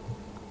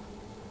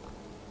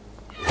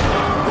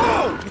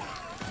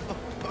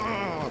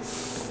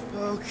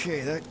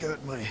 Okay, that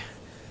got my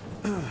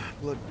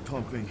blood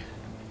pumping.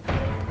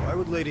 Why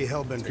would Lady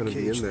Hellbender gonna be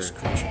cage in this there.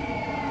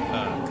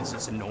 creature? Because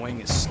it's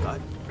annoying as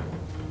scud.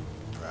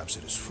 Perhaps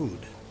it is food.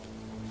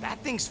 That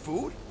thing's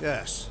food?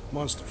 Yes,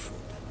 monster food.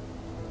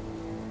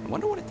 I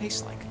wonder what it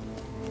tastes like.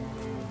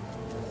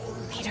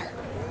 Peter,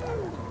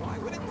 Why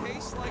would it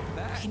taste like I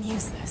that? can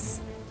use this.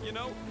 You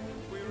know,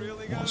 we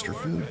really gotta Monster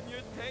work food? on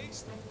your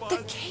taste The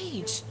buds.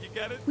 cage. You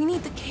get it? We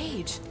need the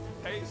cage.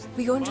 Taste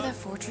We go into that buds.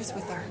 fortress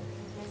with our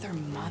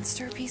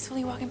monster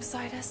peacefully walking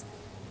beside us.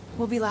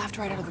 We'll be laughed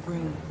right out of the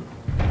room.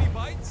 Any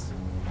bites?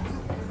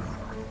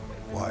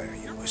 Why are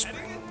you whispering?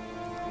 Petting it?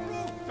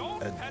 Root, don't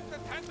pet the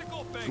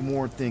tentacle thing.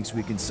 Gamorrean thinks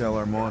we can sell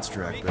our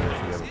monster act better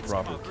if we have a It's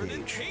proper covered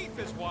in cage. teeth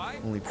is why.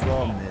 Only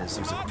problem is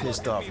there's a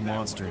pissed off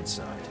monster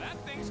inside. That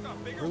thing's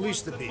got bigger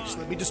Release the ones than beast.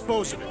 mine. Let me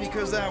dispose of it.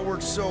 Because that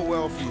worked so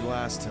well for you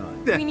last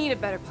time. We need a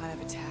better plan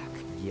of attack.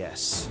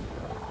 Yes.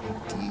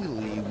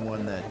 Ideally,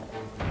 one that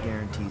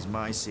guarantees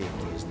my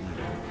safety is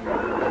needed.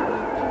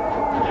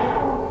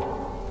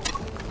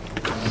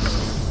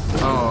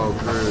 Oh,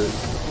 Groot.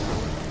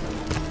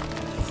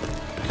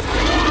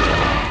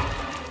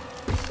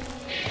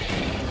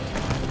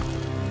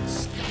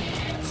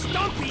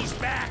 Stumpy's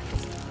back!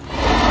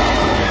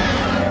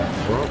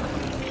 Well,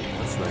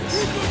 that's nice.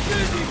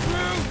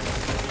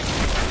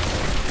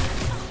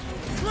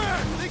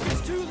 Think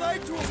it's too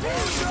late to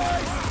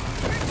apologize?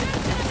 We're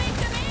just gonna make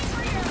them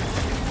angrier!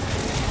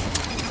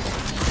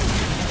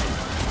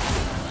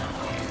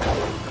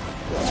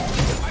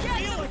 I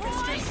feel like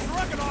it's just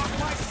shrugging off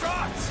my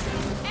shots!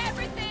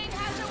 Everything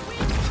has a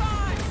weak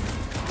spot!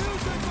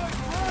 Music like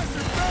brass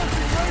are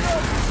bouncing right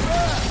off his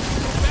back!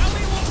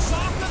 Belly will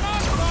soften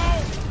up,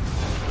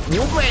 though!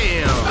 Yo,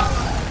 bam!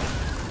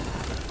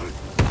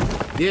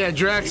 Yeah,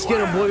 Drax, get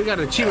him, boy. We got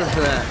an achievement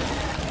for that.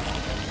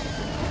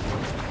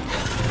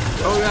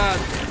 Oh, God.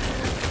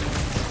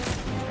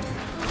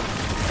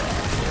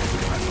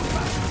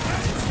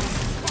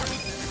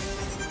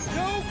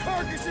 No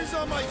carcasses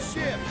on my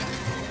ship!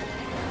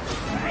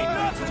 Ain't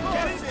nothing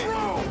getting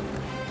through!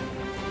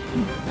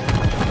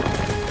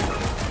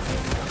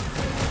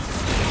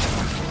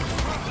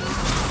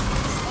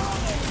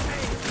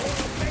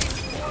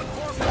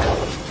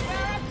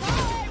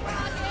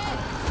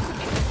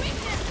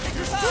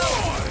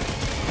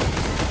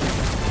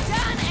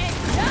 Done and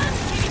done,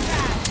 kitty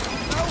cat!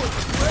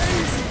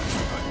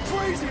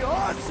 Crazy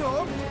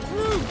awesome!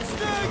 Groot,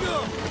 snag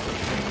him!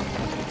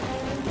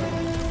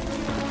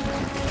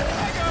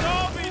 I got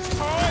all these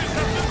toys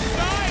I've been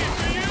dying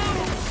to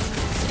use!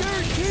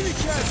 Scared kitty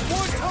cat's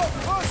one top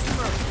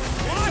customer!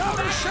 Its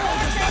outer shell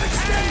does not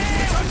extend to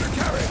its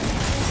undercarriage.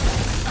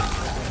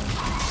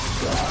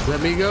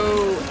 Let me go.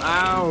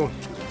 Ow.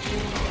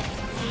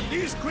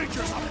 These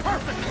creatures are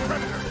perfect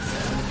predators.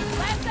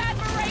 Less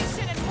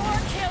admiration and more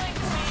killing,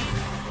 please!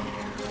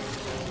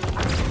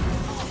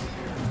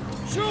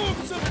 Show him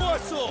some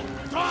muscle!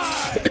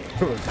 Die!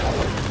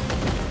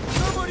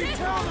 Somebody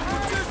tell them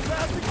we're just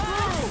passing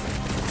through!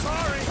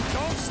 Sorry,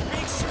 don't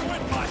speak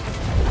squid much!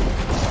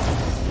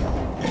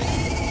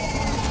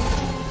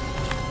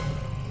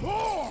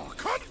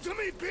 Talk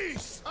to me,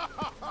 beast!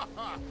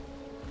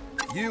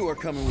 You are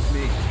coming with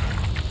me.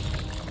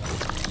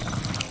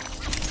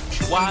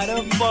 Why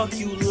the fuck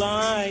you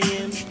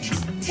lying?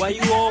 Why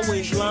you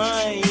always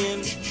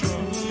lying?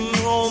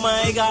 Oh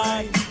my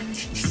god.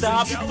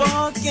 Stop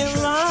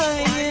fucking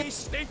lying.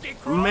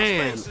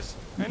 Man,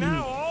 I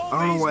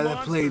don't know why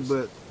that played,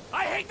 but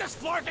I hate this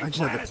flarking I just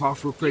have to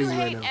cough real You crazy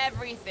hate right now.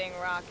 everything,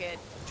 Rocket.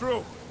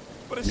 True,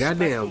 but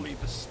Goddamn. especially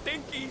the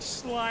stinky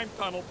slime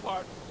tunnel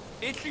part.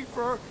 Itchy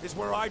fur is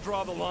where I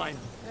draw the line.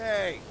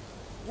 Hey,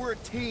 we're a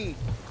team.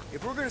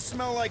 If we're gonna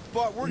smell like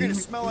butt, we're gonna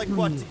smell like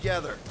butt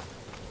together.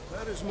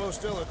 That is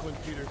most eloquent,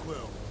 Peter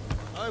Quill.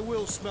 I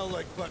will smell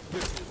like butt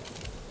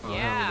with you.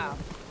 Yeah,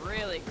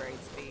 really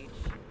great speech.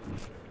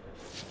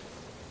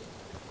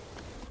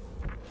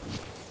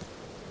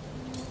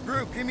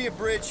 Groot, give me a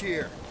bridge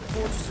here. The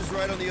fortress is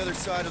right on the other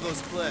side of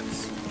those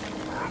cliffs.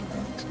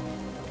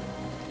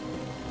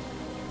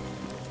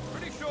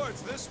 Pretty sure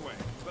it's this way,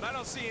 but I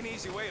don't see an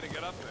easy way to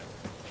get up there.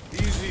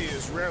 Easy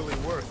is rarely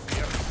worth the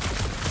effort.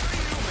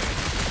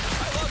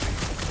 I love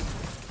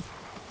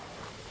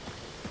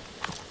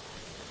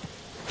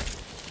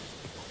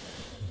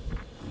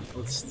you.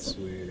 What's this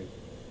weird?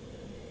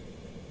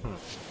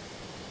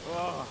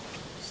 Oh,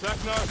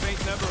 Seknarf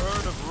ain't never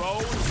heard of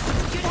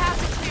Rose? You'd have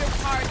to clear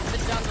parts of the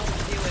jungle to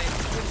do it,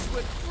 which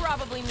would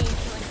probably mean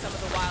killing some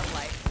of the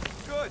wildlife.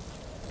 Good.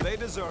 They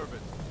deserve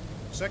it.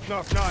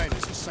 Seknarf 9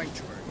 is a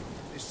sanctuary.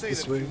 They say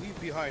This that way? if you leave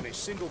behind a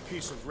single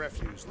piece of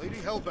refuse, Lady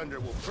Hellbender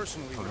will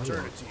personally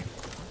return it to you.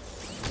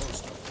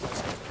 Most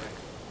unpleasant thing.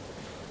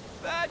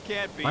 That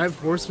can't be. 5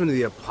 Horsemen of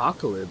the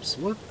Apocalypse.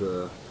 What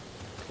the?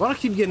 Why do I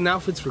keep getting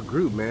outfits for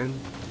Groot, man?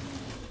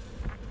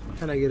 Why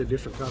can't I get a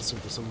different costume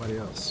for somebody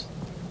else?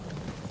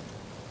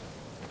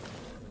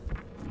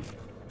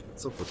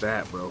 What's up with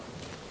that, bro?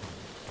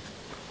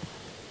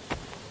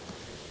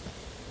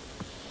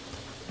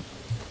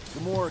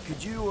 Gamora,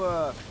 could you,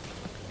 I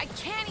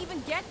can't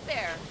even get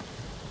there.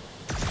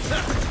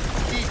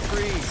 deep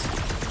freeze?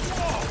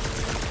 Whoa!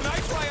 Can I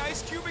try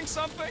ice cubing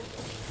something?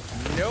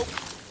 Nope.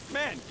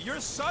 Man, you're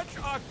such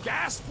a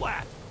gas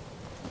flat.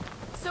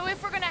 So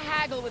if we're gonna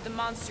haggle with the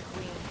Monster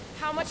Queen,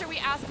 how much are we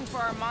asking for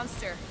our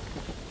monster?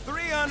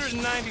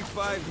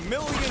 395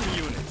 million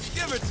units,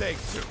 give or take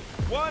 2.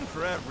 1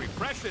 for every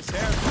precious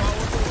hair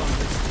follicle on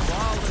this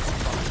flawless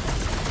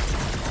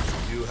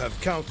body. You have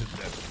counted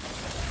them.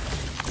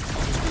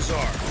 It's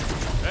bizarre.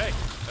 Hey,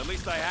 at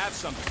least I have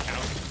some to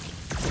count.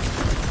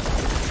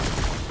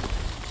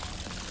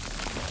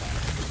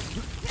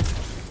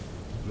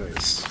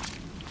 Nice.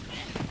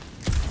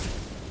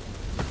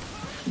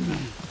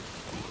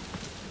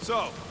 So,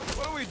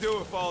 what do we do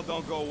if all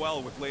don't go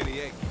well with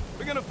Lady A?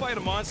 We're gonna fight a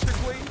monster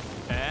queen,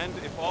 and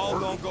if all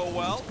don't go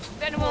well,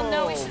 Then we'll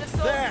know we should have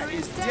sold That Groot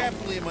is instead.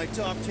 definitely in my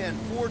top 10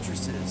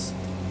 fortresses.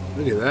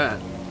 Look at that.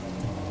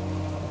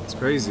 It's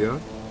crazy, huh?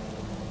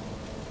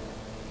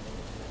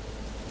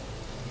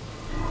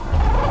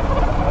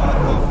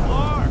 the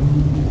floor!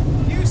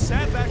 You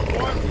said that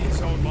quarantine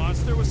zone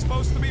monster was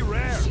supposed to be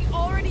rare. She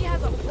already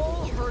has a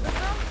whole herd of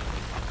them?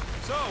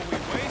 So we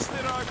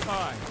wasted our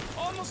time.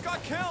 Almost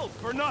got killed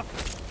for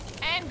nothing.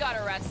 And got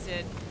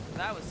arrested.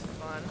 That was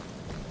fun.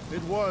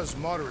 It was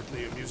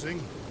moderately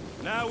amusing.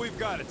 Now we've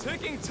got a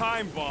ticking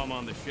time bomb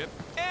on the ship,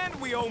 and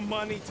we owe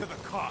money to the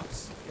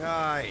cops.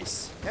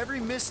 Guys, every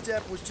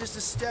misstep was just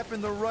a step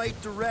in the right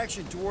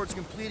direction towards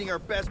completing our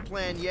best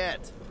plan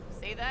yet.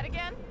 Say that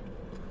again?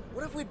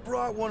 What if we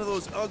brought one of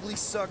those ugly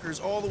suckers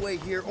all the way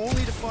here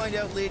only to find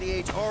out Lady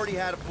H already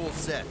had a full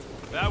set?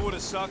 That would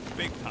have sucked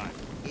big time.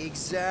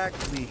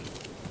 Exactly.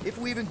 If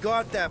we even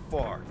got that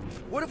far.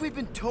 What if we'd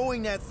been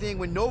towing that thing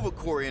when Nova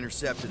Corps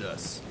intercepted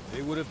us?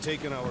 They would have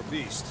taken our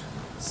beast.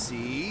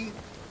 See?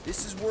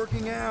 This is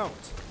working out.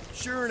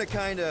 Sure, in a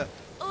kinda...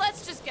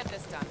 Let's just get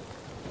this done.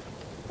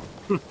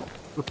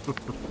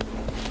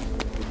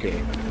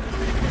 Okay.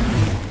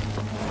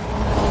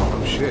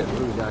 Oh shit, what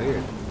do we got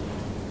here?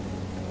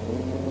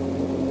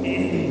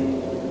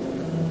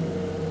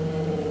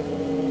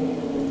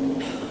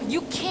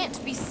 You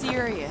can't be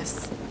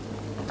serious.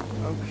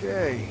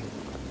 Okay.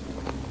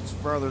 It's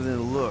farther than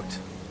it looked.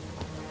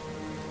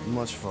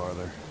 Much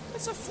farther.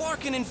 It's a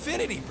flarkin'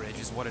 infinity bridge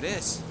is what it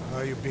is.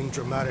 You're being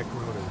dramatic,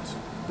 Rodent.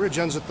 Bridge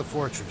ends at the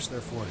fortress,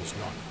 therefore it is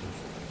not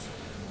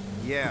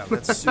infinite. Yeah,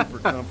 that's super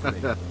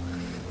comforting.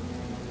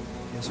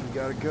 Guess we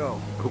gotta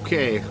go.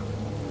 Okay.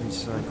 3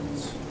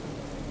 cycles.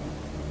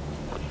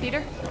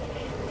 Peter?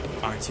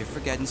 Aren't you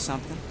forgetting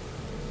something?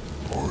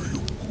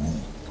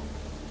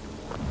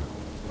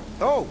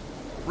 Oh,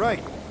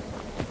 right.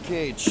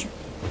 Cage.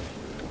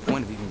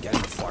 Point of even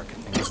getting the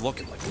flarkin' thing is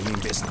looking like we mean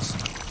business.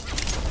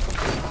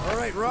 All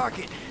right,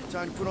 Rocket.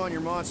 Time to put on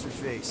your monster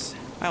face.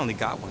 I only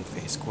got one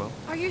face, Quill.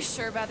 Are you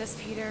sure about this,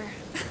 Peter?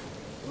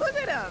 Look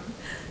at him.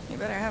 You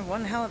better have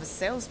one hell of a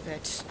sales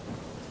pitch.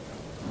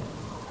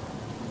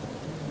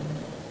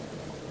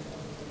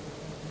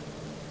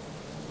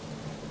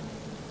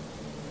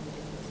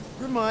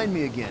 Remind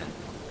me again.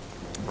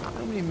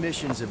 How many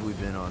missions have we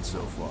been on so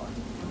far?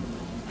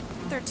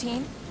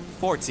 13.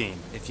 14,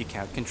 if you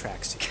count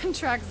Contraxia.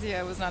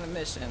 Contraxia was not a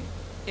mission.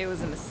 It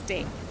was a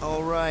mistake.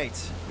 All right.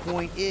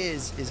 Point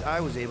is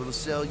I was able to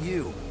sell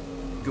you,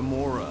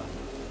 Gamora,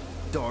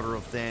 daughter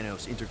of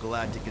Thanos,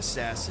 intergalactic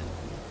assassin,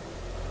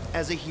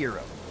 as a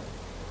hero.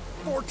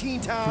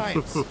 14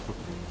 times!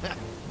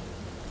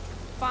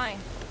 Fine.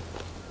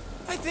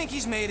 I think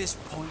he's made his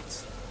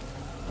point.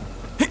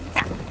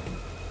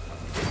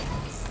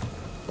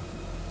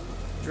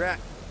 Drac.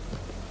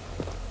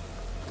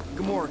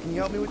 Gamora, can you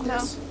help me with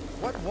this?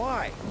 What?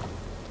 Why?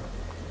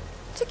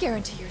 To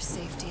guarantee your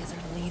safety as our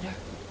leader.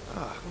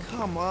 Oh,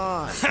 come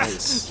on.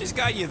 She's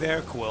got you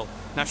there, Quill.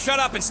 Now shut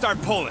up and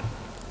start pulling.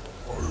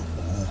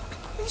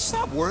 Will you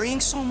stop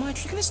worrying so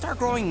much? You're gonna start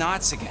growing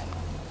knots again.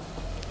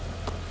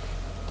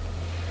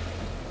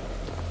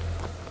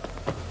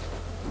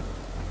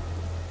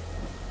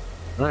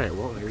 Alright,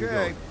 well, here we go.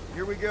 Okay,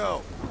 here we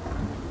go.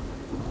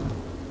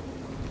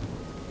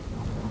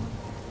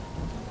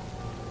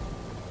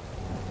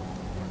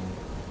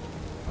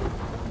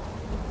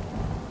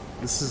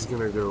 This is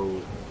gonna go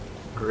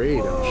great,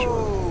 I'm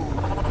sure.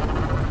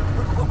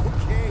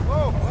 Okay,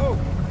 whoa.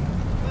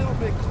 A little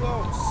bit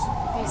close.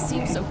 They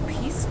seem so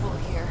peaceful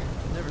here.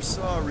 Never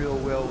saw real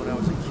well when I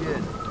was a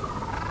kid.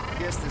 I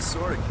guess this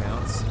sort of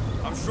counts.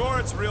 I'm sure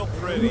it's real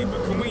pretty,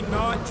 but can we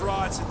not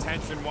draw its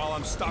attention while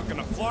I'm stuck in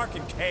a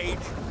flarkin' cage,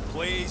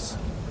 please?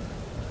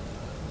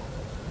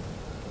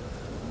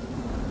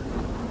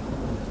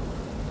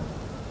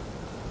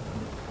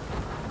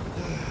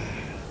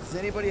 Does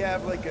anybody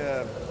have like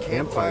a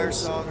campfire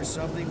song or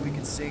something we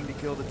can sing to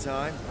kill the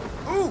time?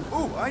 Ooh,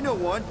 I know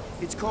one.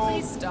 It's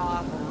called... Please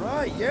stop. All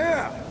right,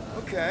 yeah.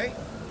 Okay.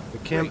 The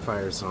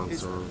campfire song.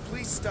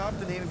 Please stop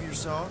the name of your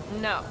song?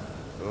 No.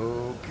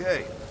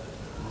 Okay.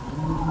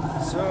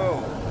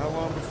 So, how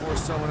long before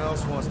someone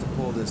else wants to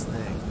pull this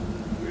thing?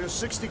 We are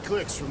 60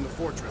 clicks from the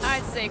fortress.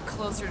 I'd say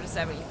closer to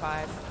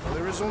 75. Well,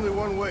 there is only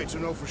one way to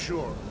know for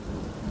sure.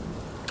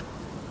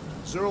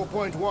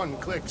 0.1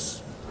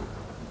 clicks.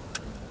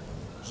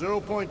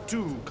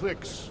 0.2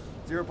 clicks.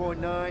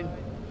 0.9.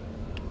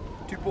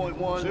 2.1.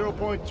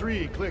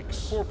 0.3 clicks.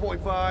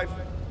 4.5.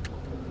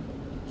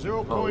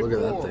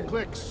 0.4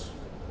 clicks.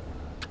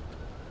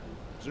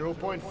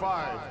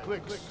 0.5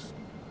 clicks.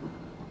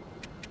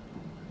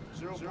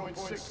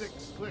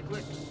 0.6 clicks. For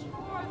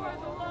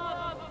the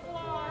love of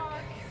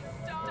Lark,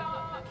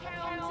 stop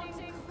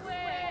counting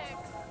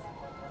clicks.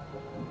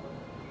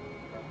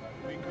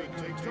 We could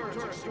take turns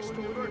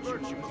extolling the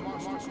virtues of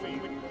Monster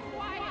Speed.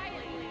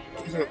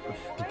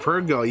 The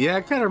Purgo, yeah,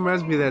 it kind of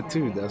reminds me of that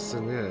too,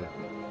 Dustin. Yeah,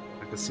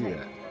 I can see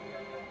that.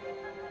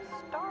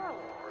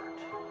 Star-Lord,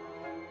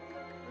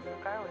 the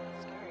guy with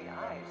the scary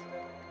eyes.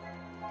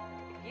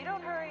 If you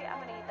don't hurry, I'm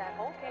gonna eat that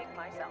whole cake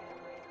myself.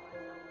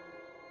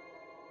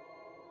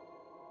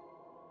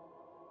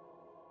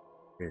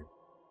 Okay.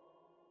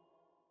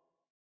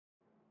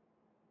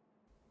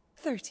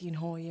 13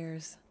 whole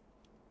years.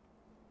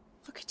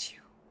 Look at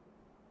you.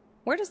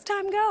 Where does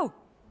time go?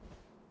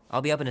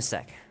 I'll be up in a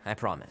sec, I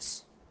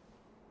promise.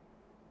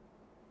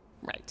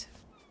 Right.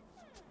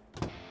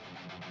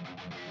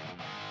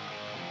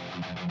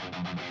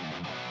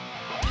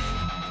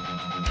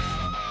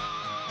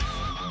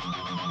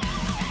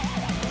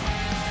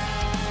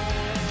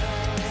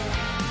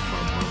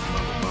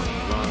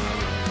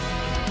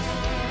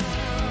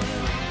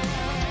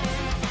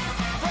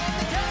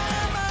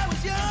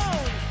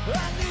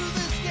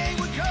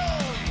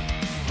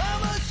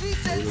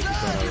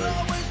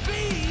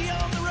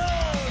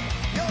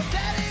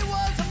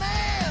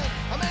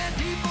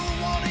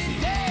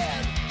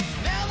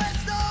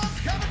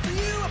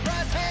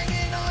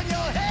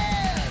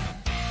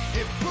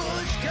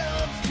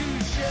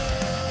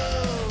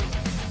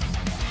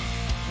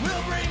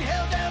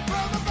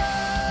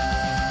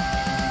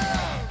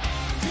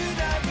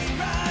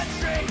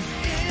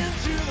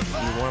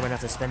 Warm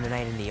enough to spend the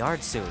night in the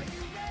yard soon.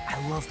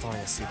 I love falling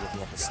asleep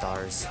looking at the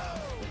stars,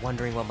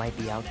 wondering what might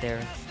be out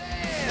there.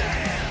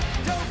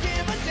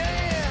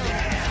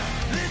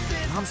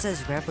 Mom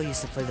says Grandpa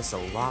used to play this a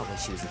lot when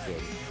she was a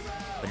kid,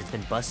 but it's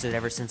been busted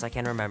ever since I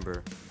can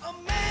remember.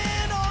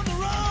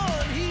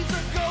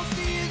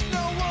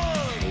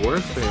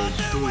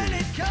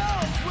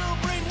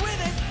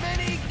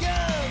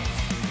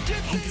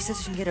 Hanky says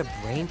you can get a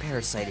brain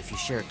parasite if you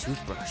share a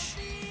toothbrush.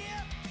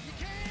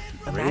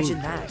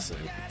 Imagine that.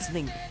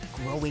 Something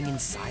growing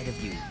inside of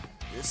you,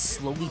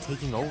 slowly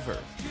taking over.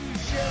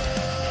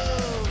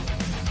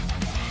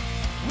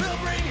 We'll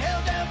bring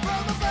hell down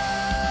from above.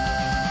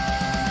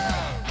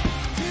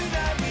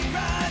 Tonight we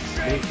ride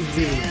straight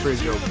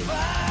into the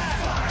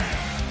fire.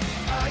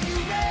 Are you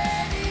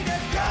ready to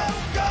go,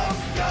 go,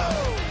 go?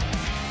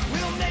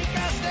 We'll make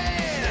our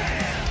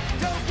stand.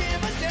 Don't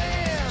give a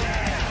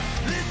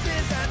damn. This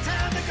is our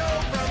time to go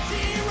from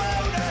zero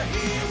to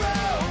hero.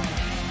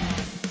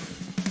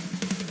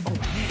 Oh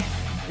man,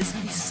 this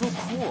would be so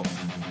cool.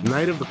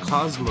 Night of the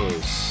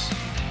Cosmos.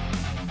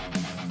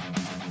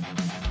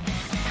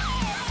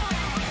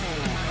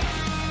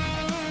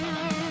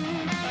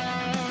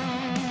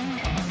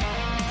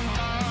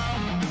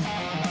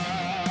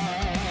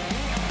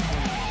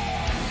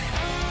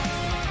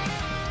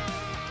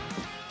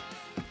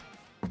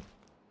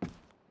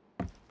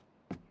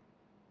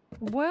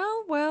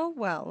 Well, well,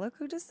 well, look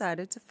who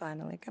decided to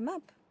finally come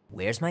up.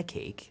 Where's my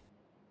cake?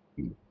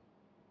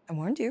 I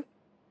warned you.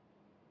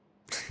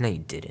 No, you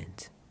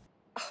didn't.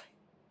 I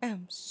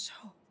am so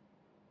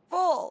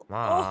full.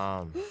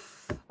 Mom.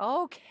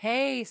 Oh.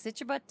 Okay, sit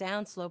your butt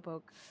down,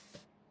 Slowpoke.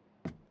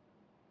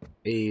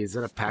 Hey, is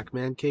that a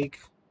Pac-Man cake?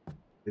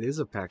 It is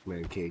a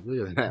Pac-Man cake.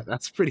 Look at that.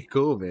 That's pretty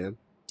cool, man.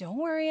 Don't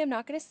worry, I'm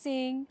not gonna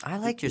sing. I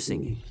like your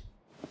singing.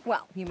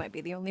 Well, you might be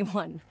the only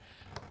one.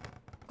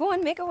 Go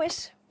on, make a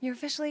wish. You're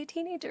officially a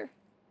teenager.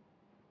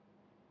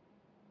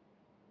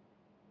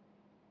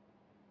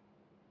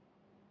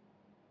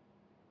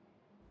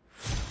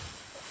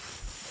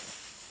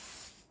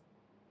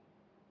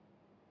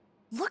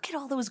 Look at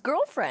all those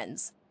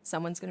girlfriends.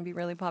 Someone's gonna be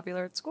really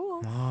popular at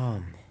school.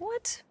 Mom.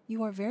 What?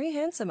 You are very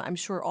handsome. I'm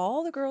sure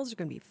all the girls are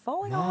gonna be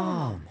falling on.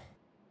 Mom.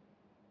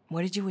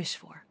 What did you wish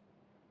for?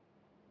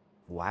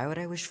 Why would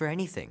I wish for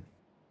anything?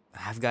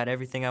 I've got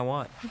everything I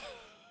want.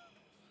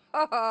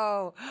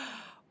 Oh,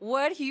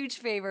 what huge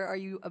favor are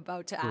you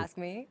about to ask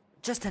me?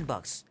 Just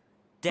 $10.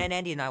 Dan,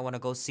 Andy, and I want to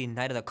go see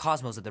Night of the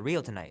Cosmos at the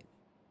Rio tonight.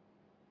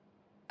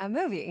 A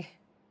movie?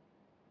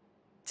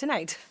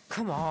 Tonight?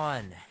 Come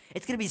on.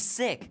 It's gonna be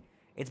sick.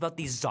 It's about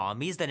these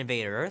zombies that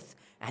invade Earth,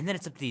 and then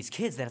it's up to these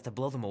kids that have to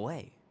blow them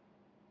away.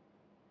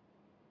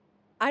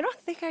 I don't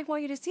think I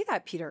want you to see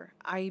that, Peter.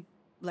 I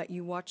let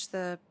you watch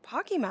the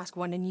hockey mask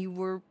one and you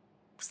were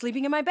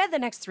sleeping in my bed the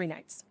next 3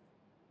 nights.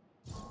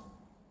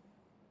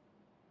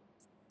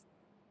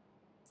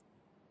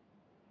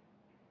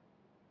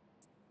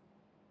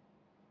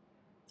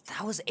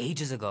 That was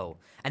ages ago.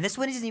 And this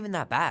one isn't even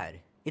that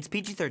bad. It's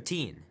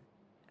PG-13.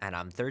 And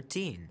I'm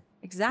 13.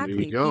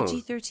 Exactly.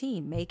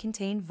 PG-13 may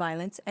contain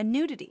violence and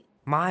nudity.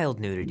 Mild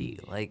nudity,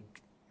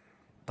 like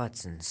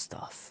butts and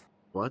stuff.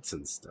 Butts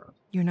and stuff?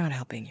 You're not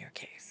helping your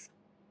case.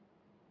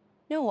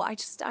 No, I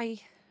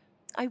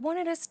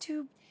wanted us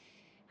to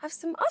have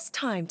some us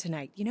time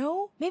tonight, you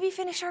know? Maybe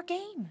finish our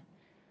game.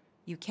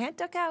 You can't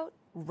duck out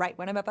right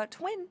when I'm about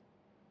to win.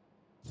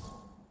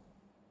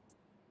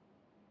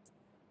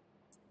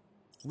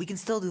 We can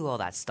still do all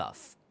that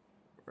stuff.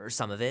 Or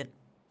some of it.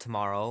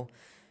 Tomorrow.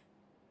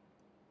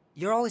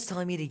 You're always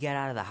telling me to get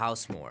out of the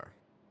house more.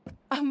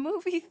 A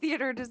movie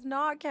theater does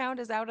not count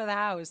as out of the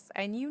house,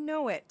 and you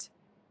know it.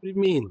 What do you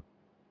mean?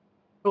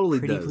 Totally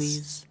Pretty does.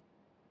 please?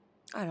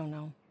 I don't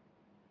know.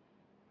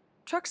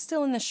 Truck's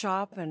still in the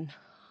shop, and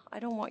I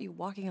don't want you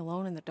walking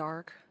alone in the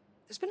dark.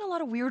 There's been a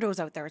lot of weirdos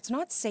out there. It's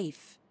not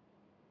safe.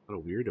 A lot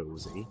of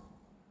weirdos, eh?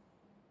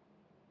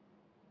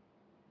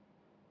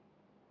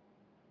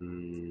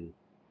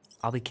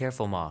 I'll be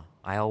careful, Ma.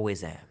 I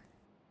always am.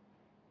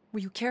 Were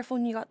you careful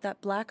when you got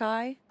that black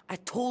eye? I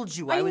told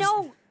you I was...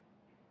 know!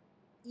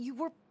 You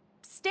were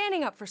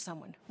standing up for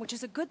someone, which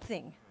is a good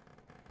thing.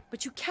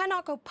 But you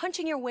cannot go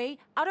punching your way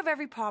out of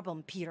every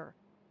problem, Peter.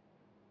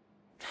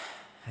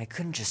 I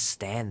couldn't just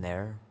stand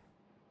there.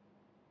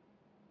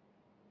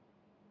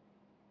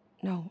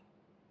 No.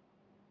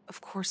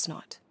 Of course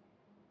not.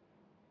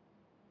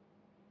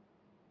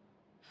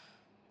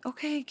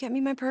 Okay, get me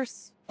my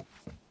purse.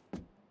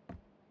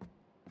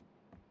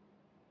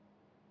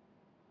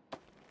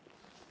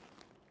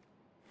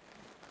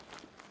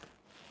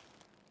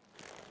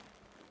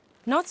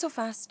 Not so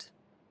fast.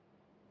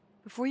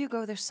 Before you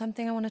go, there's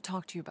something I want to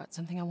talk to you about,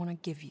 something I want to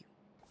give you.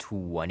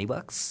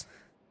 $20?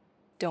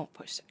 Don't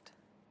push it.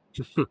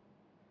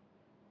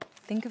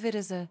 Think of it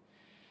as a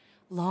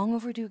long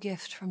overdue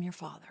gift from your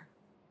father.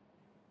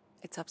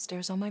 It's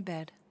upstairs on my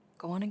bed.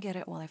 Go on and get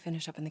it while I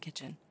finish up in the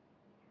kitchen.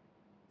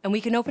 And we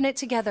can open it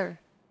together.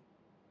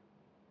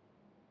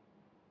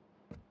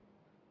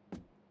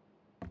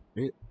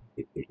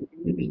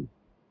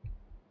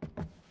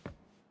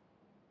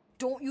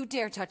 Don't you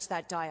dare touch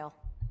that dial.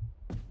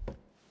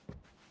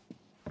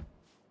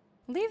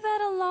 Leave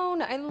that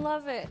alone. I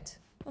love it.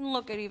 And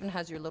look, it even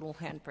has your little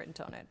handprint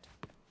on it.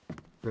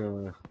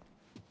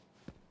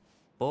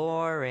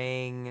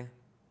 Boring.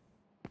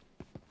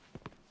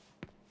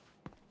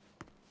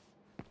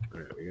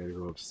 Alright, we gotta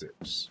go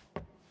upstairs.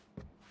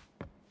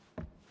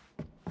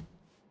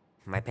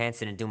 My pants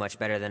didn't do much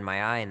better than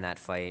my eye in that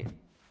fight.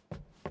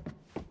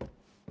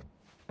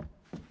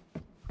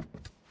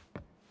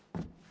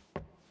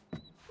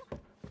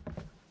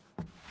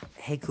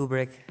 Hey,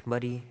 Kubrick,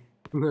 buddy.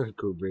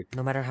 Kubrick.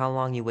 No matter how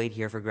long you wait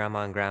here for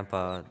Grandma and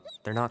Grandpa,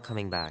 they're not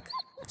coming back.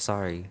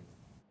 Sorry.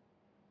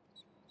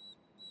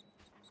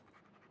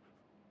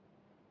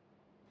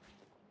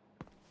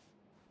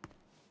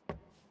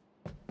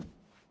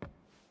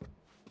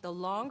 The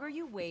longer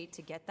you wait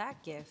to get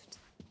that gift,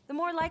 the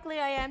more likely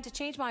I am to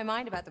change my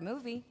mind about the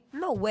movie.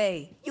 No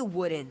way. You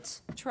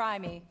wouldn't. Try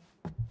me.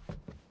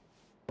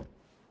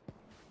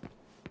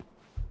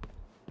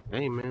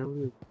 Hey,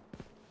 man.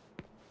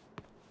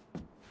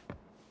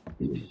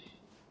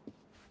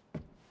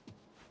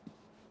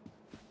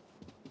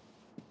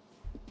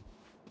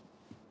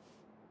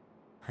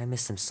 I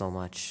miss them so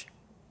much.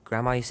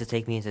 Grandma used to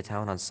take me into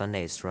town on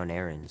Sundays to run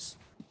errands.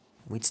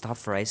 We'd stop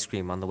for ice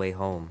cream on the way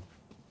home.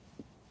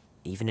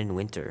 Even in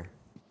winter.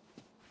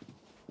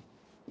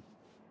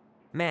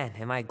 Man,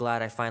 am I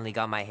glad I finally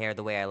got my hair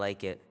the way I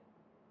like it.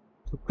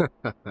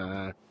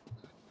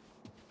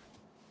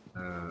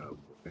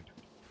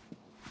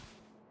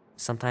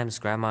 Sometimes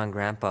Grandma and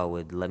Grandpa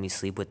would let me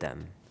sleep with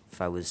them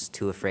if I was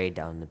too afraid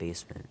down in the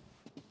basement.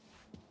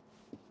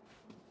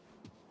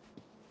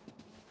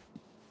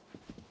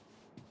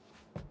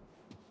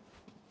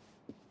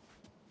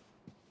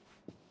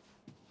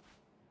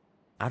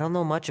 I don't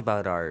know much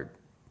about art,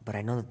 but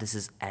I know that this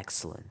is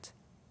excellent.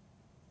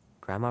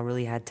 Grandma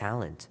really had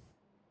talent.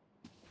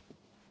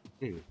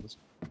 Hey, that's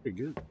pretty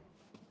good.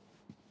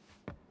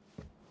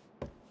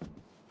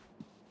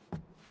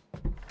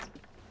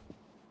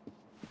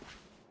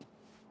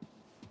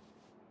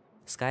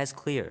 Sky's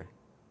clear.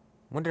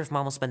 Wonder if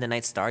Mom will spend the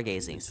night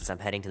stargazing since I'm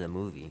heading to the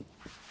movie.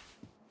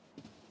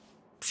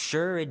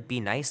 Sure, it'd be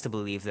nice to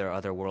believe there are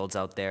other worlds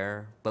out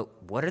there,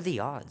 but what are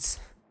the odds?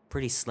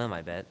 Pretty slim,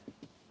 I bet.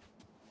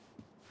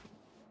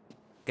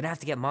 Gonna have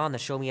to get Mom to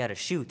show me how to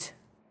shoot.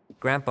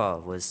 Grandpa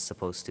was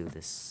supposed to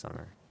this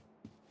summer.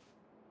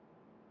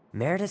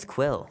 Meredith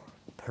Quill.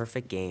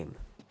 Perfect game.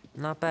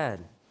 Not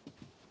bad.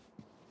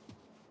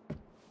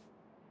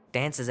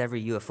 Dan says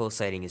every UFO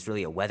sighting is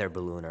really a weather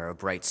balloon or a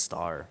bright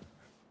star.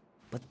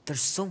 But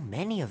there's so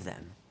many of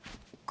them.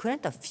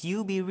 Couldn't a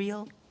few be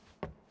real?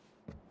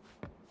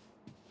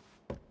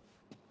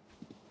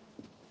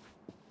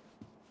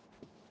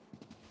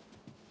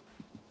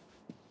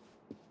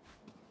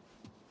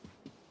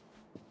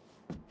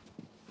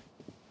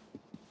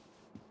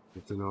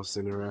 Nothing else to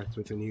interact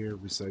with in here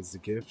besides the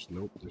gift?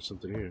 Nope, there's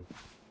something here.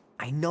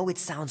 I know it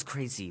sounds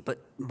crazy, but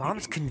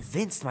Mom's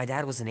convinced my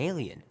dad was an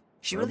alien.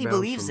 She really Bound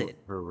believes from it.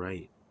 Her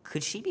right.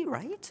 Could she be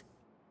right?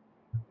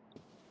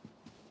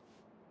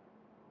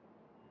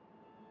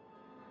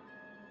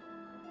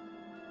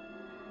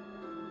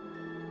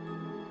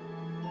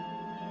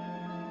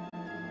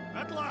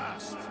 At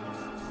last!